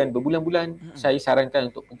 berminggu-minggu dan berbulan-bulan, saya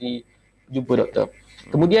sarankan untuk pergi jumpa doktor.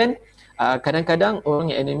 Kemudian kadang-kadang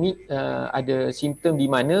orang yang anemik ada simptom di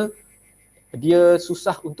mana dia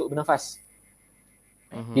susah untuk bernafas.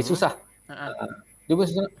 Dia susah. Dia pun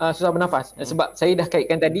susah bernafas. Sebab saya dah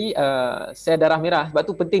kaitkan tadi sel darah merah. Sebab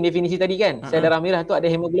tu penting definisi tadi kan. Sel darah merah tu ada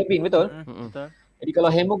hemoglobin, betul? Betul. Jadi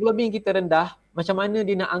kalau hemoglobin kita rendah, macam mana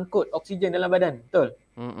dia nak angkut oksigen dalam badan? Betul?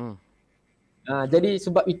 Jadi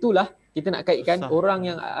sebab itulah kita nak kaitkan orang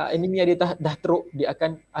yang anemia dia dah teruk, dia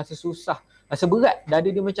akan rasa susah, rasa berat. Dada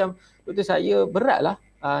dia macam, doktor saya berat lah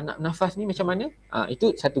nak nafas ni macam mana?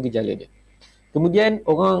 Itu satu gejala dia. Kemudian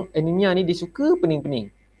orang anemia ni dia suka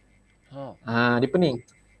pening-pening. Dia pening.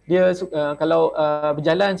 Dia kalau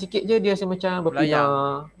berjalan sikit je dia rasa macam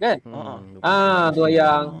berpinah, kan?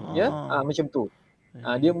 Berlayang, ya, macam tu.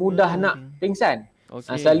 Dia mudah nak pingsan.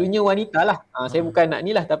 Selalunya wanita lah. Saya bukan nak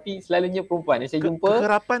ni lah, tapi selalunya perempuan yang saya jumpa.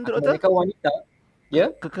 Kekerapan tu doktor? Mereka wanita. Ya.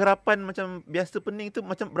 Kekerapan macam biasa pening tu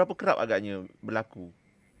macam berapa kerap agaknya berlaku?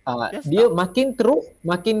 Dia makin teruk,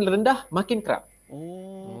 makin rendah, makin kerap.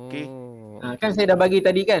 Okey. Kan saya dah bagi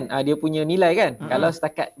tadi kan, dia punya nilai kan. Kalau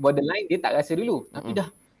setakat borderline dia tak rasa dulu, tapi dah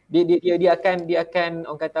dia akan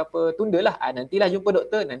orang kata apa, tundalah. Nantilah jumpa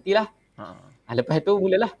doktor, nantilah. Lepas tu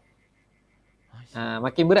mulalah.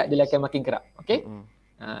 Makin berat dia akan makin kerap. Okey?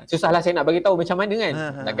 Susahlah saya nak bagi tahu macam mana kan.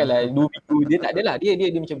 Takkanlah 2 minggu dia tak adalah. Dia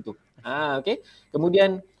macam tu. Okey.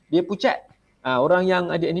 Kemudian dia pucat. Orang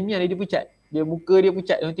yang ada anemia dia pucat. Dia muka dia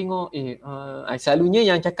pucat. Dia tengok selalunya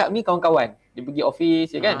yang cakap ni kawan-kawan. Dia pergi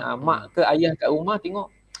office ya kan. Mak ke ayah kat rumah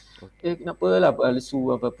tengok. Kenapalah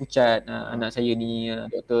lesu apa pucat anak saya ni,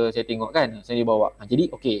 doktor saya tengok kan. Saya bawa.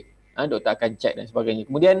 Jadi okey. Doktor akan check dan sebagainya.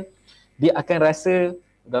 Kemudian dia akan rasa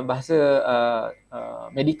dalam bahasa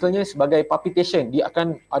medicalnya sebagai palpitation. Dia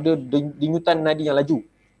akan ada denyutan nadi yang laju.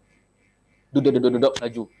 Duduk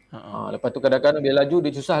laju. Lepas tu kadang-kadang dia laju,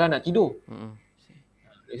 dia susahlah nak tidur.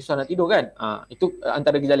 Dia susah nak tidur kan. Itu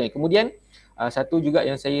antara gejalanya. Kemudian satu juga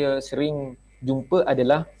yang saya sering jumpa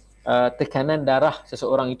adalah tekanan darah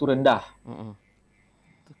seseorang itu rendah.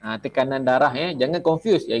 Tekanan darah jangan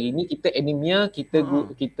confuse. Yang ini kita anemia, kita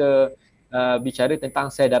bicara tentang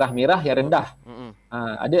sel darah merah yang rendah.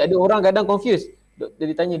 Ada orang kadang confuse. Dia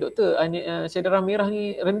ditanya, doktor, sel darah merah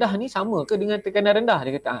ni rendah ni sama ke dengan tekanan rendah?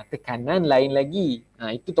 Dia kata, tekanan lain lagi.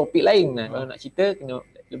 Itu topik lain. Kalau nak cerita, kena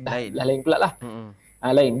lain pula lah.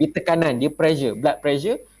 Lain. Dia tekanan, dia pressure, blood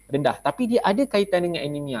pressure rendah. Tapi dia ada kaitan dengan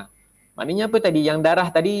anemia. Maknanya apa tadi? Yang darah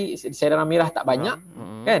tadi, sel darah merah tak banyak,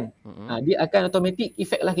 kan? Dia akan automatik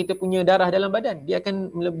efek lah kita punya darah dalam badan. Dia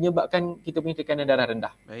akan menyebabkan kita punya tekanan darah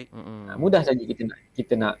rendah. Baik. Mudah saja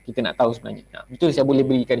kita nak tahu sebenarnya. Itu saya boleh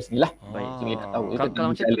berikan di sini lah. Baik. Kita nak tahu.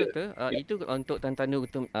 Kalau macam tu doktor, itu untuk tanda-tanda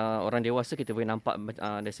untuk orang dewasa kita boleh nampak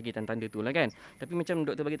dari segi tanda-tanda tu lah kan. Tapi macam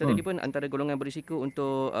doktor bagi tahu tadi pun, antara golongan berisiko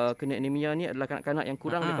untuk kena anemia ni adalah kanak-kanak yang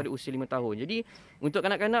kurang daripada usia 5 tahun. Jadi untuk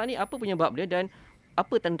kanak-kanak ni apa penyebab dia dan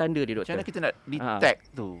apa tanda-tanda dia doktor? Macam mana kita nak detect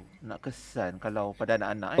tu? Nak kesan kalau pada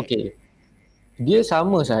anak-anak Okey. Dia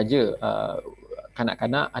sama saja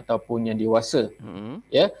kanak-kanak ataupun yang dewasa.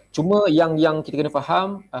 Ya, cuma yang kita kena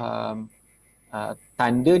faham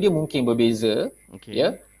tanda dia mungkin berbeza.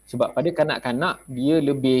 Ya. Sebab pada kanak-kanak dia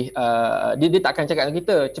lebih dia tak akan cakap dengan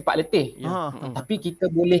kita cepat letih. Tapi kita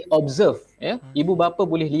boleh observe, ya. Ibu bapa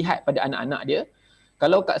boleh lihat pada anak-anak dia.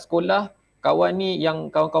 Kalau kat sekolah kawan ni, yang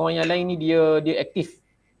kawan-kawan yang lain ni dia aktif,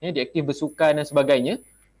 ya, dia aktif bersukan dan sebagainya,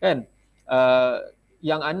 kan.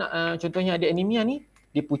 Yang anak contohnya ada anemia ni,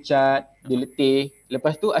 dia pucat, dia letih,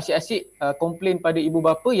 lepas tu asyik-asyik komplain pada ibu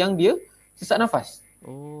bapa yang dia sesak nafas.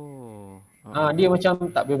 Dia macam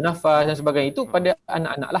tak boleh bernafas dan sebagainya. Itu pada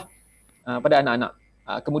anak-anak lah. Pada anak-anak.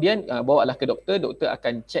 Kemudian bawalah ke doktor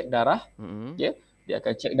akan cek darah. Ya, dia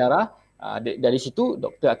akan cek darah. Dari situ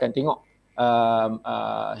doktor akan tengok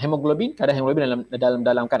hemoglobin, kadar hemoglobin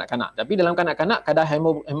dalam kanak-kanak. Tapi dalam kanak-kanak kadar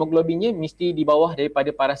hemoglobinnya mesti di bawah daripada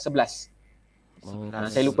paras 11.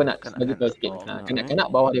 Saya lupa nak bagi tahu sikit. Kanak-kanak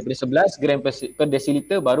bawah daripada 11 gram per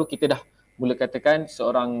desiliter baru kita dah mula katakan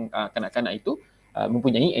seorang kanak-kanak itu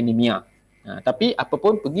mempunyai anemia. Tapi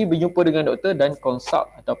apapun pergi berjumpa dengan doktor dan consult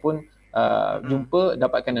ataupun jumpa,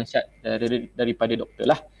 dapatkan nasihat daripada doktor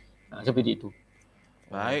lah. Seperti itu.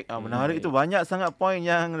 Baik, menarik itu. Banyak sangat poin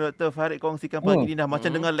yang Dr. Farid kongsikan pagi ni dah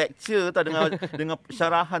macam dengar lecture tau, dengan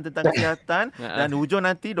syarahan tentang kesihatan. Dan hujung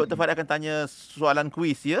nanti Dr. Farid akan tanya soalan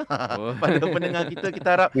kuis ya pada pendengar kita. Kita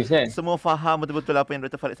harap semua faham betul-betul apa yang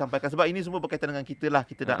Dr. Farid sampaikan, sebab ini semua berkaitan dengan kita lah,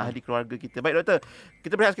 kita dan ahli keluarga kita. Baik doktor,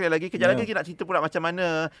 kita berehat sekali lagi. Kejap lagi kita nak cerita pula macam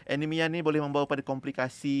mana anemia ni boleh membawa pada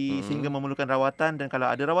komplikasi sehingga memerlukan rawatan, dan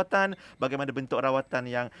kalau ada rawatan, bagaimana bentuk rawatan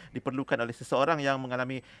yang diperlukan oleh seseorang yang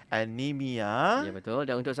mengalami anemia. Ya betul.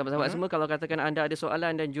 Dan untuk sahabat-sahabat semua, kalau katakan anda ada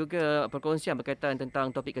soalan dan juga perkongsian berkaitan tentang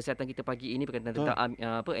topik kesihatan kita pagi ini, berkaitan tentang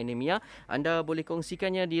anemia, anda boleh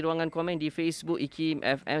kongsikannya di ruangan komen di Facebook IKIM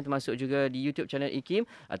FM, termasuk juga di YouTube channel IKIM,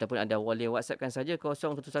 ataupun anda boleh WhatsAppkan saja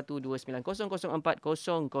 0112900004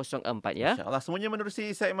 ya. InsyaAllah. Semuanya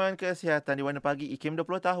menerusi segmen kesihatan di Warna Pagi IKIM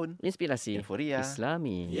 20 tahun. Inspirasi Inforia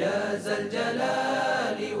Islami. Ya Zal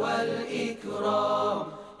Jalali wal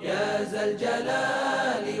Ikram, Ya Zal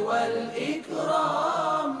Jalali wal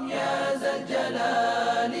Ikram, Ya Zal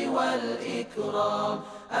Jalali wal Ikram,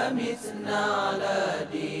 amitna ala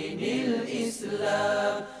dinil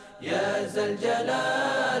Islam. Ya Zal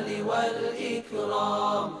Jalali wal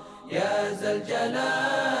Ikram, Ya Zal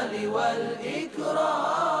Jalali wal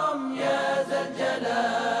Ikram, Ya Zal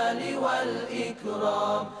Jalali wal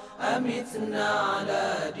Ikram, amitna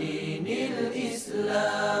ala dinil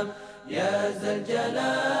Islam. Ya Zal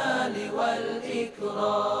Jalali wal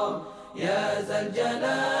Ikram, Ya Zal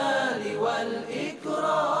Jalali wal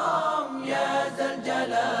Ikram, Ya Zal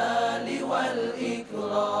Jalali wal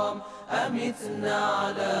Ikram,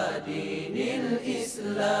 amitna ala dinil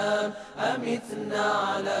Islam,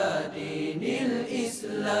 amitna ala dinil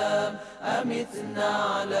Islam,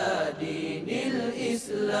 amitna ala dinil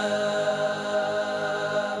Islam.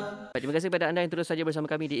 Terima kasih kepada anda yang terus saja bersama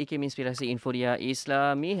kami di IKIM Inspirasi Inforia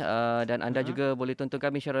Islami, dan anda juga boleh tonton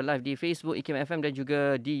kami secara live di Facebook IKIM FM dan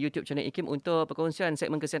juga di YouTube channel IKIM untuk perkongsian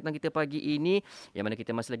segmen kesihatan kita pagi ini, yang mana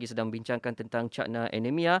kita masih lagi sedang membincangkan tentang cakna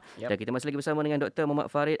anemia. Dan kita masih lagi bersama dengan Dr. Muhammad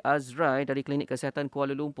Farid Azrai dari Klinik Kesihatan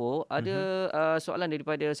Kuala Lumpur. Ada soalan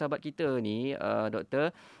daripada sahabat kita ni, Dr.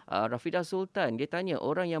 Rafidah Sultan. Dia tanya,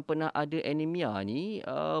 orang yang pernah ada anemia ni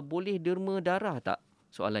boleh derma darah tak?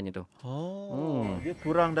 Soalannya tu. Dia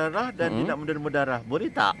kurang darah dan dia nak menderma darah.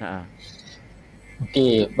 Boleh tak?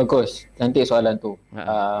 Okey, bagus. Cantik soalan tu.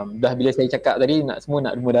 Dah bila saya cakap tadi, semua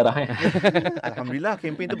nak derma darah. Alhamdulillah,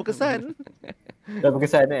 kempen tu berkesan. Dah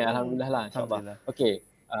berkesan Alhamdulillah lah, insyaAllah. Okey.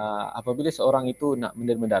 Apabila seorang itu nak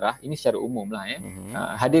menderma darah, ini secara umum lah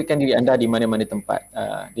hadirkan diri anda di mana-mana tempat.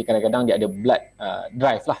 Dia kadang-kadang dia ada blood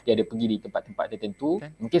drive lah, dia ada pergi di tempat-tempat tertentu.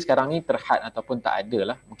 Mungkin sekarang ni terhad ataupun tak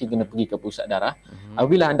ada lah, mungkin kena pergi ke pusat darah.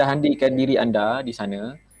 Apabila anda hadirkan diri anda di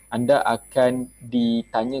sana, anda akan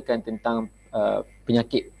ditanyakan tentang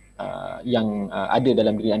penyakit yang ada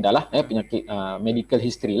dalam diri anda lah, penyakit medical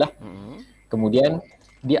history lah. Kemudian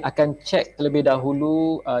dia akan cek terlebih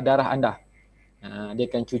dahulu darah anda. Dia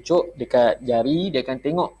akan cucuk dekat jari, dia akan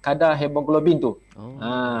tengok kadar hemoglobin tu.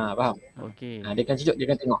 Faham? Okey. Dia akan cucuk, dia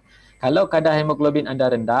akan tengok. Kalau kadar hemoglobin anda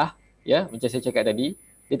rendah, ya, macam saya cakap tadi,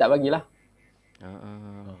 dia tak bagilah.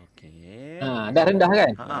 Okey. Dah rendah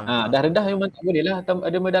kan? Dah rendah memang tak boleh lah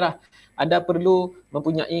derma darah. Anda perlu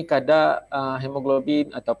mempunyai kadar hemoglobin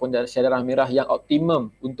ataupun darah merah yang optimum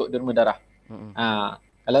untuk derma darah.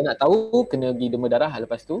 Kalau nak tahu, kena pergi derma darah,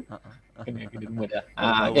 lepas tu kena pergi derma darah.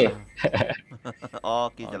 Okey.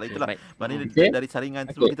 Okey, jalan itulah. Maknanya dari saringan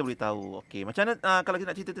tersebut kita boleh tahu. Okey, macam mana kalau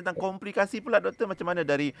kita nak cerita tentang komplikasi pula doktor, macam mana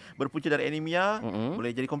dari berpunca dari anemia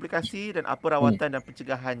boleh jadi komplikasi dan apa rawatan dan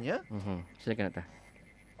pencegahannya? Silakan doktor.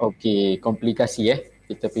 Okey, komplikasi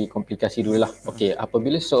kita pergi komplikasi dululah. Okey,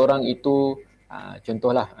 apabila seorang itu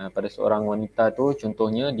contohlah pada seorang wanita tu,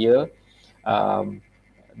 contohnya dia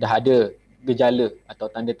dah ada gejala atau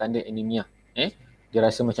tanda-tanda anemia, dia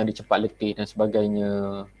rasa macam dia cepat letih dan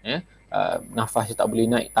sebagainya, nafas dia tak boleh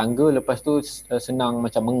naik tangga, lepas tu senang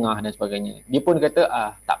macam mengah dan sebagainya. Dia pun kata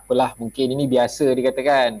tak apalah, mungkin ini biasa, dia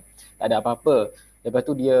katakan tak ada apa-apa. Lepas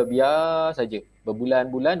tu dia biar saja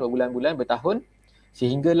berbulan-bulan, bertahun,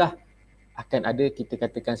 sehinggalah akan ada, kita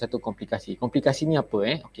katakan, satu komplikasi. Komplikasi ni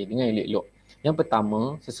apa? Okey, dengar elok-elok. Yang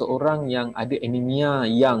pertama, seseorang yang ada anemia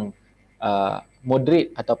yang moderate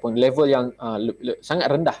ataupun level yang sangat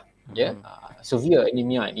rendah, severe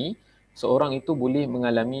anemia ni, seorang itu boleh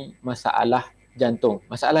mengalami masalah jantung.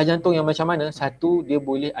 Masalah jantung yang macam mana? Satu, dia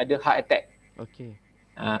boleh ada heart attack. Okey.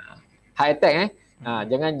 Heart attack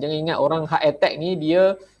jangan ingat orang heart attack ni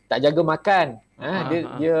dia tak jaga makan.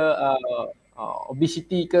 Dia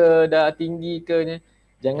obesity ke, dah tinggi ke,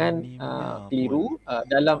 jangan keliru.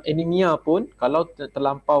 Dalam anemia pun, kalau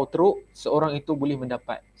terlampau teruk, seorang itu boleh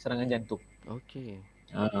mendapat serangan jantung. Okey.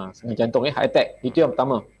 Serangan jantung, heart attack. Itu yang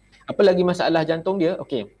pertama. Apa lagi masalah jantung dia?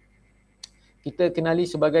 Okey. Kita kenali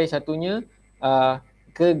sebagai satunya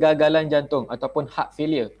kegagalan jantung ataupun heart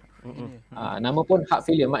failure. Nama pun heart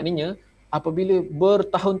failure, maknanya apabila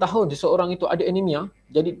bertahun-tahun seseorang itu ada anemia,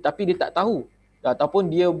 jadi tapi dia tak tahu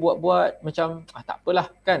ataupun dia buat-buat macam tak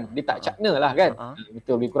apalah kan, dia tak cakna lah kan.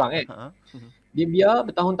 Betul lebih kurang kan. Dia biar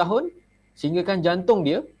bertahun-tahun sehingga kan jantung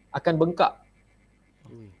dia akan bengkak.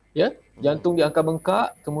 Ya, jantung dia akan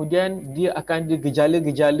bengkak, kemudian dia akan ada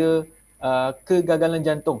gejala-gejala kegagalan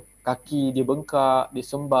jantung. Kaki dia bengkak, dia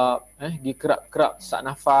sembab, dia kerap-kerap sesak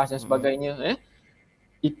nafas dan sebagainya.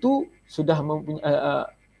 Itu sudah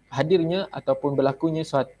hadirnya ataupun berlakunya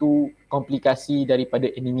suatu komplikasi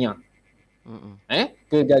daripada anemia.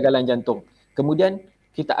 Kegagalan jantung. Kemudian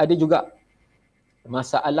kita ada juga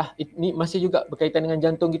masalah, ini masih juga berkaitan dengan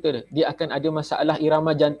jantung kita. Dia akan ada masalah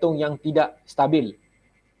irama jantung yang tidak stabil.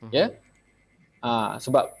 Ya.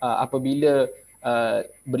 Sebab apabila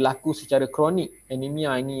berlaku secara kronik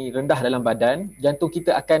anemia ini rendah dalam badan, jantung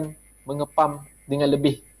kita akan mengepam dengan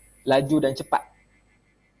lebih laju dan cepat.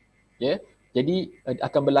 Ya. Jadi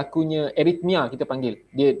akan berlakunya aritmia kita panggil.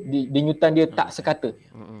 Denyutan dia tak sekata.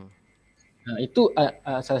 Itu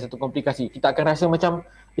salah satu komplikasi. Kita akan rasa macam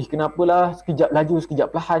kenapalah sekejap laju sekejap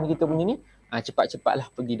perlahan kita punya ni. Cepat-cepatlah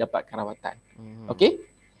pergi dapatkan rawatan. Okey.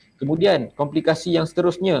 Kemudian komplikasi yang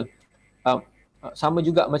seterusnya sama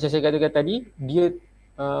juga macam saya katakan tadi, dia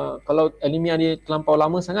kalau anemia dia terlampau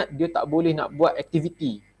lama sangat, dia tak boleh nak buat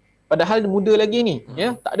aktiviti. Padahal muda lagi ni,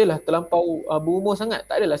 ya, tak adalah terlampau berumur sangat,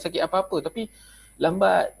 tak adalah sakit apa-apa, tapi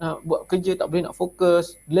lambat nak buat kerja, tak boleh nak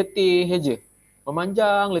fokus, letih saja.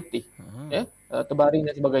 Memanjang letih. Ya, terbaring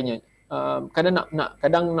dan sebagainya.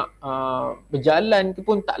 Kadang nak berjalan tu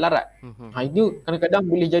pun tak larat. Itu kadang-kadang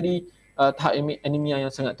boleh jadi tahap anemia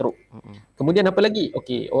yang sangat teruk. Kemudian apa lagi?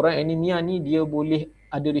 Okey, orang anemia ni dia boleh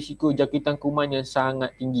ada risiko jangkitan kuman yang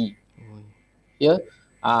sangat tinggi. Ya.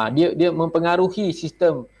 Dia mempengaruhi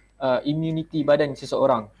sistem immunity badan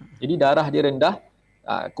seseorang. Jadi darah dia rendah,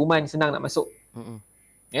 kuman senang nak masuk.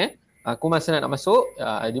 Kuman senang nak masuk,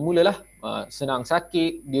 dia mulalah senang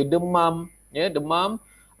sakit, dia demam, ya, demam.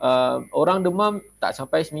 Orang demam tak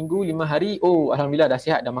sampai seminggu, 5 hari, alhamdulillah dah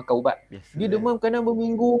sihat, dah makan ubat. Dia demam kadang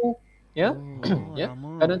berminggu, ya. Ya.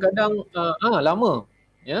 Kadang-kadang lama,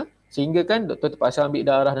 ya. Sehingga kan doktor terpaksa ambil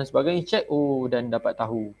darah dan sebagainya, cek, dan dapat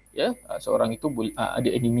tahu, ya, seorang itu ada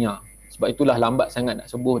anemia. Sebab itulah lambat sangat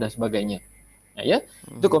nak sembuh dan sebagainya. Ya.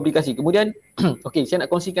 Itu komplikasi. Kemudian okey, saya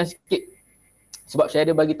nak kongsikan sikit. Sebab saya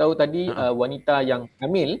ada bagi tahu tadi wanita yang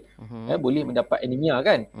hamil boleh mendapat anemia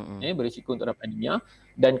kan. Berisiko untuk dapat anemia.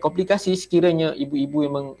 Dan komplikasi sekiranya ibu-ibu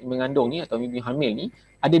yang mengandung ni atau ibu yang hamil ni,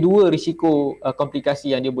 ada 2 risiko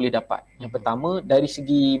komplikasi yang dia boleh dapat. Yang pertama, dari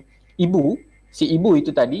segi ibu, si ibu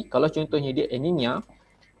itu tadi, kalau contohnya dia anemia,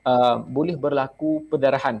 boleh berlaku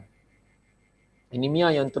perdarahan.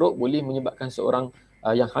 Anemia yang teruk boleh menyebabkan seorang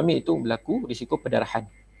yang hamil itu berlaku risiko perdarahan.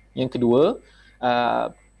 Yang kedua,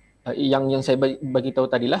 yang saya bagi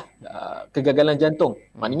tahu tadilah, kegagalan jantung.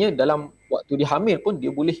 Maknanya dalam waktu dia hamil pun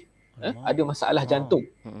dia boleh ada masalah jantung.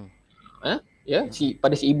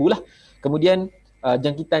 Pada si ibu lah. Kemudian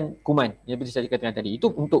jangkitan kuman yang seperti saya katakan tadi,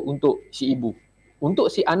 itu untuk si ibu.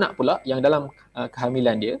 Untuk si anak pula yang dalam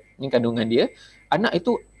kehamilan dia, ni kandungan dia, anak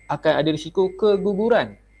itu akan ada risiko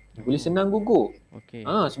keguguran. Boleh senang gugur.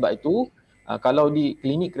 Sebab itu kalau di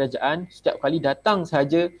klinik kerajaan, setiap kali datang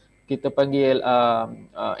saja kita panggil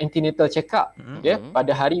antenatal check up, ya,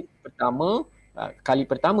 pada hari pertama, kali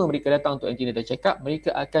pertama mereka datang untuk antenatal check up,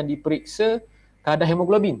 mereka akan diperiksa kadar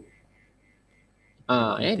hemoglobin.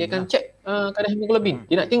 Dia akan cek kadar hemoglobin.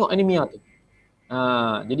 Dia nak tengok anemia tu.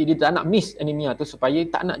 Jadi dia tak nak miss anemia tu supaya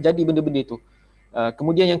tak nak jadi benda-benda tu.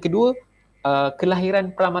 Kemudian yang kedua,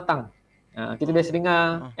 kelahiran pramatang. Kita biasa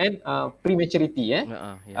dengar prematurity,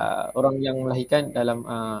 orang yang melahirkan dalam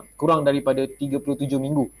kurang daripada 37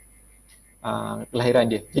 minggu kelahiran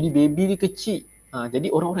dia. Jadi baby dia kecil. Jadi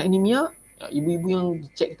orang-orang anemia, ibu-ibu yang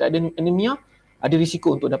cek kita ada anemia, ada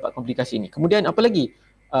risiko untuk dapat komplikasi ini. Kemudian apa lagi?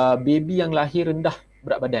 Baby yang lahir rendah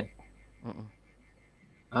berat badan.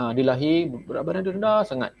 Dia lahir berat badan dia rendah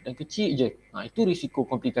sangat dan kecil je. Itu risiko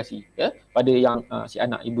komplikasi, ya, pada yang si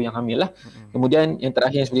anak, ibu yang hamil lah. Kemudian yang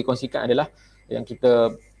terakhir yang saya boleh kongsikan adalah yang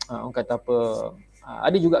kita orang kata apa,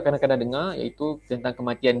 ada juga kadang-kadang dengar, iaitu tentang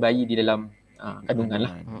kematian bayi di dalam kandungan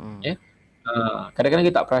lah. Ya. Kadang-kadang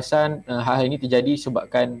kita tak perasan hal ini terjadi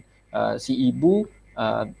sebabkan si ibu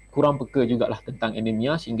kurang peka jugalah tentang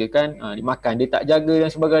anemia, sehingga kan dia makan, dia tak jaga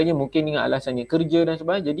dan sebagainya, mungkin dengan alasannya kerja dan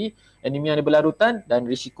sebagainya. Jadi anemia ni berlarutan dan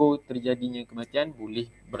risiko terjadinya kematian boleh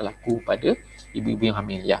berlaku pada ibu-ibu yang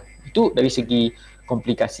hamil. Ya, itu dari segi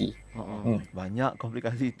komplikasi. Banyak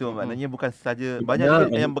komplikasi itu. Maknanya bukan saja banyak juga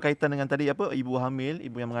Banyak. yang berkaitan dengan tadi ibu hamil,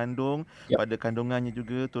 ibu yang mengandung, Ya. pada kandungannya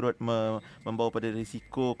juga turut membawa pada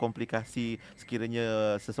risiko komplikasi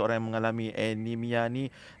sekiranya seseorang yang mengalami anemia ni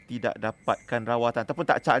tidak dapatkan rawatan ataupun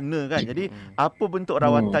tak cakna kan. Jadi apa bentuk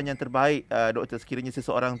rawatan yang terbaik doktor sekiranya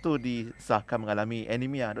seseorang tu disahkan mengalami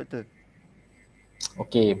anemia doktor?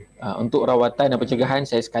 Okey, untuk rawatan dan pencegahan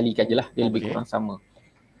saya sekalikan je lah, dia lebih Okey. kurang sama.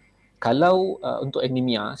 Kalau untuk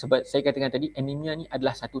anemia, sebab saya katakan tadi, anemia ni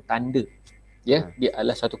adalah satu tanda, dia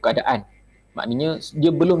adalah satu keadaan. Maknanya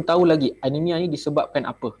dia belum tahu lagi anemia ni disebabkan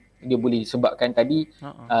apa. Dia boleh disebabkan tadi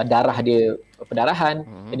darah dia pendarahan.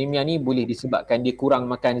 Anemia ni boleh disebabkan dia kurang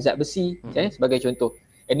makan zat besi, sebagai contoh.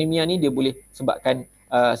 Anemia ni dia boleh sebabkan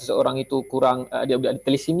seseorang itu kurang dia ada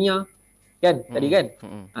thalassemia kan tadi kan.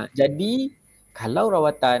 Jadi kalau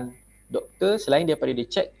rawatan, doktor selain daripada dia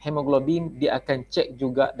cek hemoglobin, dia akan cek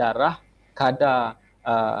juga darah, kadar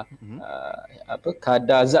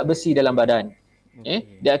kadar zat besi dalam badan.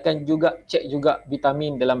 Dia akan juga cek juga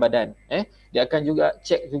vitamin dalam badan. Dia akan juga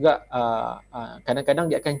cek juga kadang-kadang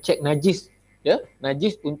dia akan cek najis,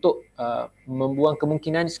 najis untuk membuang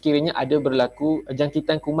kemungkinan sekiranya ada berlaku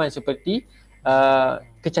jangkitan kuman seperti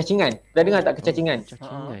kecacingan. Dah dengar tak kecacingan?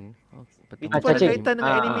 Cacingan. Itu pun ada kaitan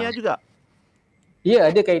dengan anemia juga.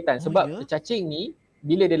 Ya, ada kaitan sebab cacing ni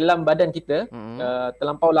bila dia dalam badan kita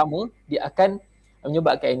terlampau lama, dia akan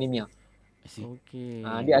menyebabkan anemia.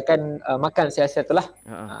 Dia akan makan sel-sel tu lah.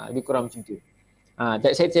 Lebih kurang macam tu.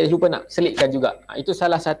 Saya lupa nak selitkan juga. Itu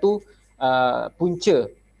salah satu punca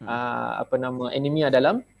anemia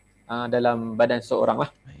dalam badan seseorang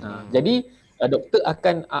lah. Jadi doktor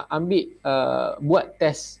akan ambil buat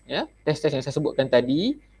test, test yang saya sebutkan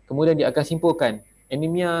tadi, kemudian dia akan simpulkan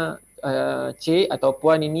anemia Cik atau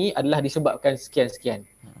Puan ini adalah disebabkan sekian-sekian.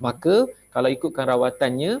 Maka kalau ikutkan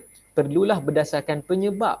rawatannya, perlulah berdasarkan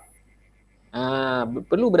penyebab.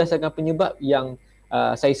 Perlu berdasarkan penyebab yang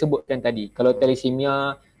saya sebutkan tadi. Kalau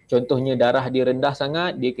thalassemia, contohnya darah dia rendah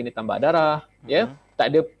sangat, dia kena tambah darah. Tak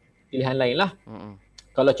ada pilihan lain lah.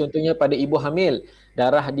 Kalau contohnya pada ibu hamil,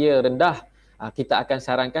 darah dia rendah, kita akan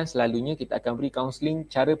sarankan selalunya kita akan beri kaunseling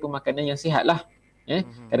cara pemakanan yang sihat lah.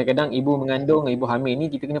 Kadang-kadang ibu mengandung, ibu hamil ni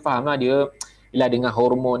kita kena faham lah dia dengan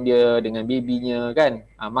hormon dia, dengan babynya kan,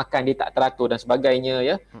 makan dia tak teratur dan sebagainya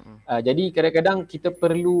jadi kadang-kadang kita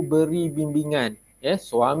perlu beri bimbingan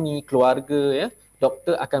suami, keluarga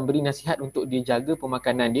doktor akan beri nasihat untuk dia jaga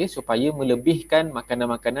pemakanan dia supaya melebihkan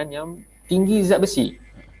makanan-makanan yang tinggi zat besi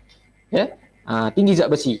tinggi zat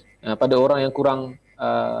besi pada orang yang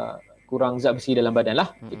kurang zat besi dalam badan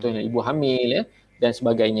lah, contohnya ibu hamil dan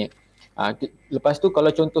sebagainya. Lepas tu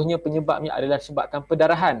kalau contohnya penyebabnya adalah sebabkan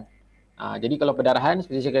pendarahan. Jadi kalau pendarahan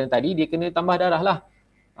seperti saya kata tadi, dia kena tambah darah lah.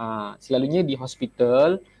 Selalunya di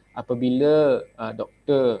hospital apabila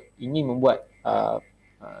doktor ingin membuat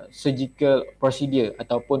surgical procedure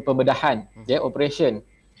ataupun pembedahan, operation,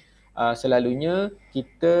 selalunya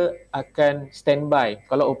kita akan standby.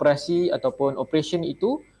 Kalau operasi ataupun operation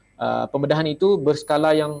itu, pembedahan itu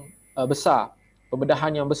berskala yang besar.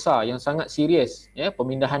 Pembedahan yang besar, yang sangat serius,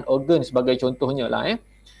 pemindahan organ sebagai contohnya lah.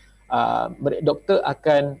 Doktor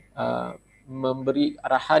akan memberi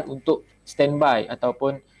arahan untuk standby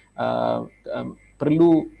ataupun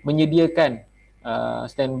perlu menyediakan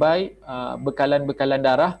standby bekalan-bekalan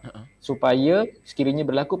darah supaya sekiranya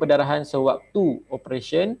berlaku pendarahan sewaktu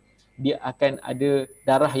operation, dia akan ada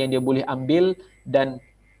darah yang dia boleh ambil dan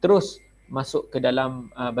terus masuk ke dalam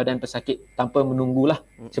badan pesakit tanpa menunggulah.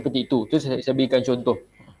 Seperti itu. Itu saya berikan contoh.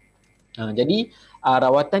 Jadi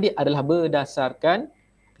rawatan dia adalah berdasarkan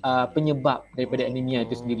penyebab daripada anemia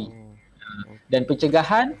itu sendiri. Dan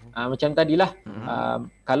pencegahan macam tadilah,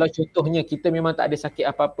 kalau contohnya kita memang tak ada sakit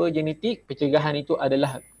apa-apa genetik, pencegahan itu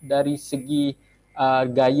adalah dari segi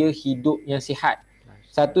gaya hidup yang sihat.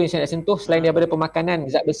 Satu yang saya nak sentuh selain daripada pemakanan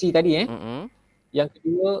zat besi tadi, yang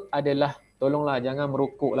kedua adalah tolonglah jangan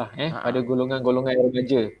merokok lah pada golongan-golongan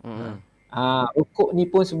remaja. Rokok ni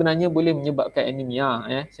pun sebenarnya boleh menyebabkan anemia.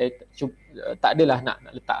 Saya tak adalah nak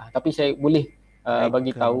letak, tapi saya boleh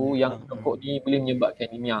bagi tahu yang rokok ni boleh menyebabkan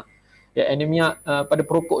anemia. Anemia pada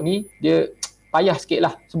perokok ni dia payah sikit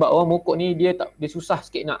lah, sebab orang merokok ni dia susah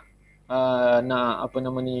sikit nak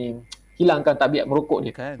hilangkan tabiat merokok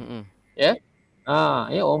dia kan.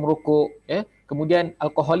 Orang merokok, kemudian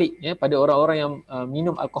alkoholik, pada orang-orang yang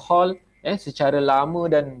minum alkohol secara lama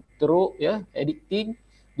dan teruk, addicting,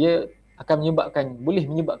 dia akan boleh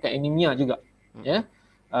menyebabkan anemia juga.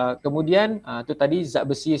 Kemudian tu tadi zat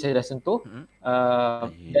besi saya dah sentuh,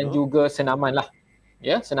 dan juga senaman lah,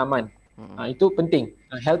 senaman. Itu penting.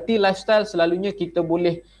 Healthy lifestyle selalunya kita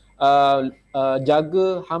boleh jaga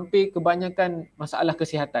hampir kebanyakan masalah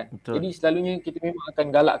kesihatan. Betul. Jadi selalunya kita memang akan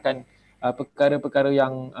galakkan perkara-perkara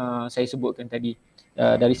yang saya sebutkan tadi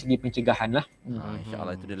dari segi pencegahan lah.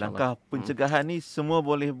 InsyaAllah itu dia langkah pencegahan ni semua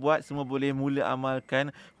boleh buat, semua boleh mula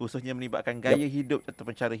amalkan, khususnya melibatkan gaya hidup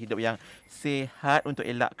ataupun cara hidup yang sihat untuk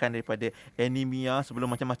elakkan daripada anemia sebelum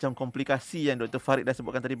macam-macam komplikasi yang Dr. Farid dah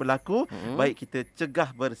sebutkan tadi berlaku. Baik kita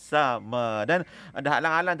cegah bersama. Dan ada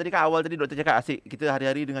halang-halang tadi kan, awal tadi doktor cakap asyik kita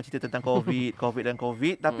hari-hari dengan cerita tentang COVID dan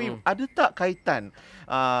COVID, tapi ada tak kaitan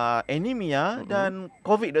anemia dan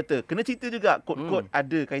COVID, doktor? Kena cerita juga kod-kod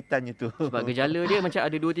ada kaitannya tu. Sebab gejala dia macam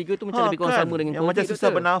ada 2-3 tu macam lebih kurang sama dengan yang COVID, macam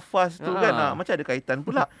susah doktor. bernafas tu kan, macam ada kaitan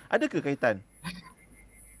pula. Adakah kaitan?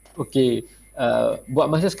 Okey, buat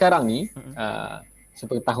masa sekarang ni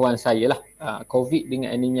sepengetahuan saya lah, COVID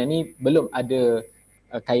dengan anemia ni belum ada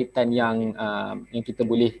kaitan yang kita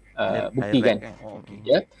boleh buktikan.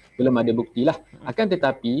 Ya, belum ada bukti lah. Akan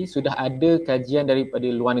tetapi sudah ada kajian daripada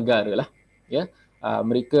luar negara lah. Ya,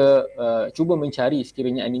 mereka cuba mencari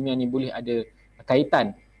sekiranya anemia ni boleh ada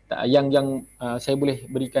kaitan. Yang saya boleh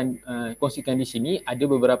berikan kongsikan di sini, ada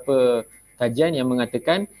beberapa kajian yang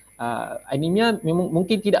mengatakan anemia memang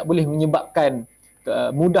mungkin tidak boleh menyebabkan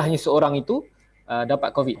mudahnya seorang itu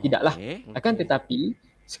dapat COVID. Tidaklah. Akan tetapi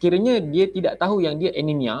sekiranya dia tidak tahu yang dia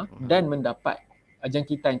anemia dan mendapat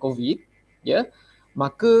jangkitan COVID, ya,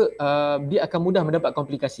 maka dia akan mudah mendapat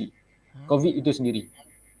komplikasi COVID itu sendiri.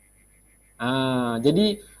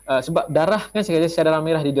 Jadi sebab darah kan, sekadar darah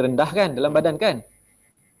merah dia direndahkan dalam badan kan.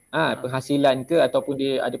 Penghasilan ke ataupun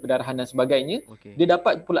dia ada perdarahan dan sebagainya, dia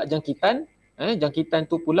dapat pula jangkitan.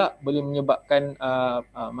 Jangkitan tu pula boleh menyebabkan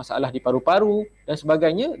masalah di paru-paru dan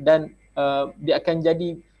sebagainya, dan dia akan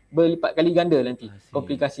jadi berlipat kali ganda nanti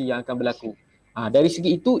komplikasi yang akan berlaku. Dari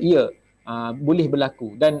segi itu ia boleh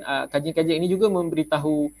berlaku, dan kajian-kajian ini juga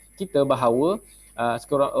memberitahu kita bahawa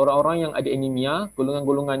orang-orang yang ada anemia,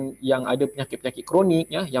 golongan-golongan yang ada penyakit-penyakit kronik,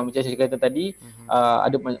 ya, yang macam saya kata tadi,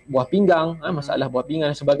 ada buah pinggang, masalah buah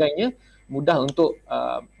pinggang dan sebagainya, mudah untuk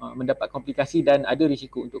mendapat komplikasi dan ada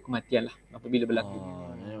risiko untuk kematian lah apabila berlaku.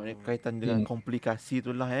 Kaitan dengan komplikasi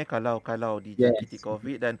itulah kalau dijangkiti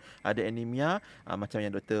COVID dan ada anemia, macam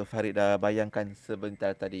yang Dr. Farid dah bayangkan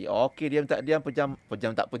sebentar tadi. Okey, diam pejam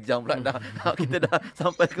pula dah. Kita dah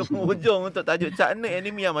sampai ke penghujung untuk tajuk cakna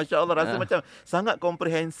anemia. Masya-Allah, rasa macam sangat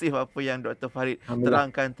komprehensif apa yang Dr. Farid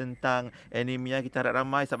terangkan tentang anemia. Kita harap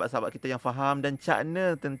ramai sahabat-sahabat kita yang faham dan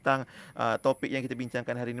cakna tentang topik yang kita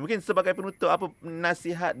bincangkan hari ini. Mungkin sebagai penutup, apa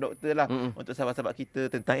nasihat doktor lah untuk sahabat-sahabat kita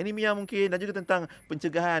tentang anemia mungkin, dan juga tentang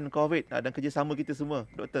pencegahan COVID dan kerjasama kita semua,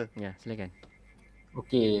 doktor. Ya, silakan.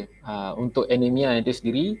 Okey, untuk anemia itu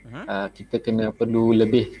sendiri, kita perlu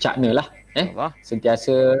lebih cakna lah.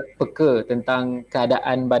 Sentiasa peka tentang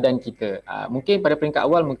keadaan badan kita. Mungkin pada peringkat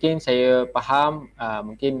awal mungkin saya faham,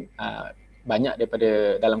 mungkin banyak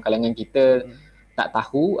daripada dalam kalangan kita tak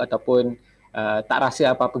tahu ataupun tak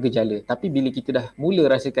rasa apa-apa gejala. Tapi bila kita dah mula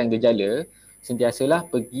rasakan gejala, sentiasalah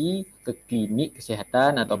pergi ke klinik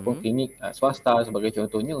kesihatan ataupun klinik swasta sebagai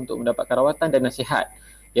contohnya untuk mendapatkan rawatan dan nasihat.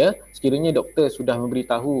 Ya, sekiranya doktor sudah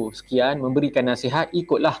memberitahu sekian, memberikan nasihat,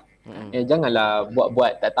 ikutlah. Janganlah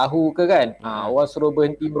buat-buat tak tahu ke kan. Orang suruh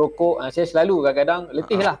berhenti merokok, saya selalu kadang-kadang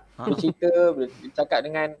letih lah bercakap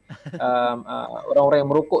dengan orang-orang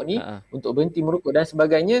yang merokok ni untuk berhenti merokok dan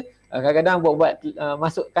sebagainya. Kadang-kadang buat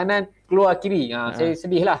masuk kanan keluar kiri. Saya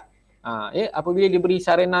sedih lah. Apabila dia beri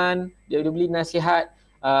saranan, dia beri nasihat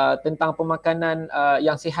tentang pemakanan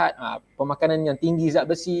yang sihat, pemakanan yang tinggi zat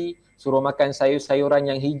besi, suruh makan sayur-sayuran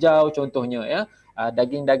yang hijau contohnya, ya,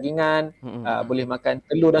 daging-dagingan, boleh makan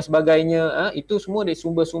telur dan sebagainya, itu semua dari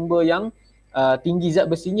sumber-sumber yang tinggi zat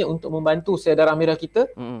besinya untuk membantu sel darah merah kita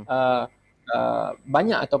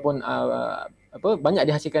banyak ataupun banyak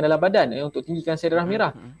dihasilkan dalam badan untuk tinggikan sel darah merah.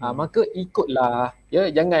 Maka ikutlah, ya,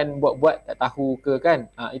 jangan buat-buat tak tahu ke kan.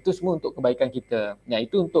 Itu semua untuk kebaikan kita. Ya,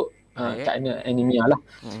 itu untuk cakna anemia lah.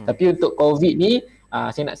 Tapi untuk COVID ni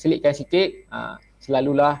saya nak selitkan sikit,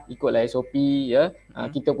 selalulah ikutlah SOP, ya.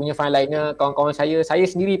 Kita punya frontliner, kawan-kawan saya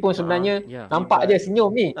sendiri pun sebenarnya nampak je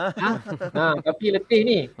senyum ni. Tapi letih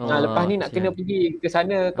ni. Lepas ni nak kena pergi ke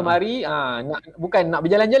sana kemari, bukan nak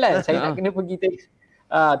berjalan-jalan, saya nak kena pergi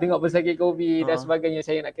tengok pesakit COVID dan sebagainya.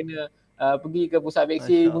 Saya nak kena pergi ke pusat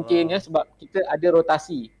vaksin mungkin, ya, sebab kita ada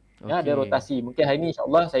rotasi. Ya, ada rotasi. Mungkin hari ni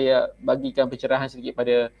insya-Allah saya bagikan pencerahan sedikit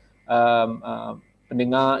pada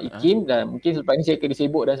pendengar IKIM dan mungkin selepas ni saya akan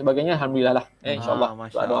disibuk dan sebagainya. Alhamdulillah lah. InsyaAllah.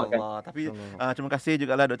 Masya Doakan. Allah. Tapi terima kasih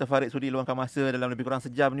juga lah Dr. Farid sudi luangkan masa dalam lebih kurang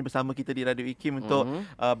sejam ni bersama kita di Radio IKIM untuk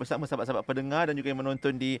bersama sahabat-sahabat pendengar dan juga yang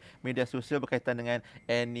menonton di media sosial berkaitan dengan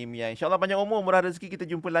anemia. InsyaAllah panjang umur, murah rezeki. Kita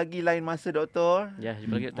jumpa lagi lain masa, Doktor. Ya,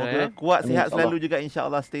 jumpa lagi Doktor. Moga kuat, sihat Amin, selalu juga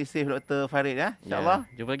insyaAllah. Stay safe Dr. Farid ya. InsyaAllah.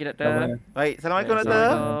 Ya, jumpa lagi Doktor. Baik, Assalamualaikum Doktor.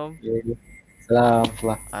 Assalamualaikum.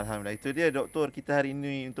 Assalamualaikum. Alhamdulillah. Itu dia doktor kita hari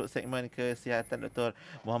ini untuk segmen kesihatan, Dr.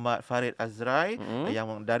 Muhammad Farid Azrai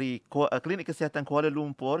yang dari Klinik Kesihatan Kuala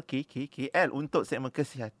Lumpur KL untuk segmen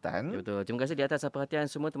kesihatan. Ya, betul. Terima kasih di atas perhatian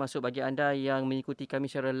semua, termasuk bagi anda yang mengikuti kami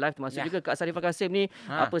secara live, termasuk juga Kak Sarifah Kasim ni.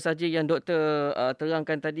 Apa saja yang doktor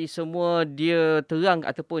terangkan tadi semua dia terang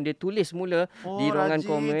ataupun dia tulis semula di ruangan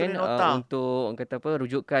komen untuk kata apa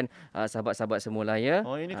rujukan sahabat-sahabat semula ya.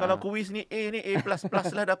 Oh, ini kalau kuis ni A ni A++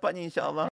 lah dapatnya insya-Allah.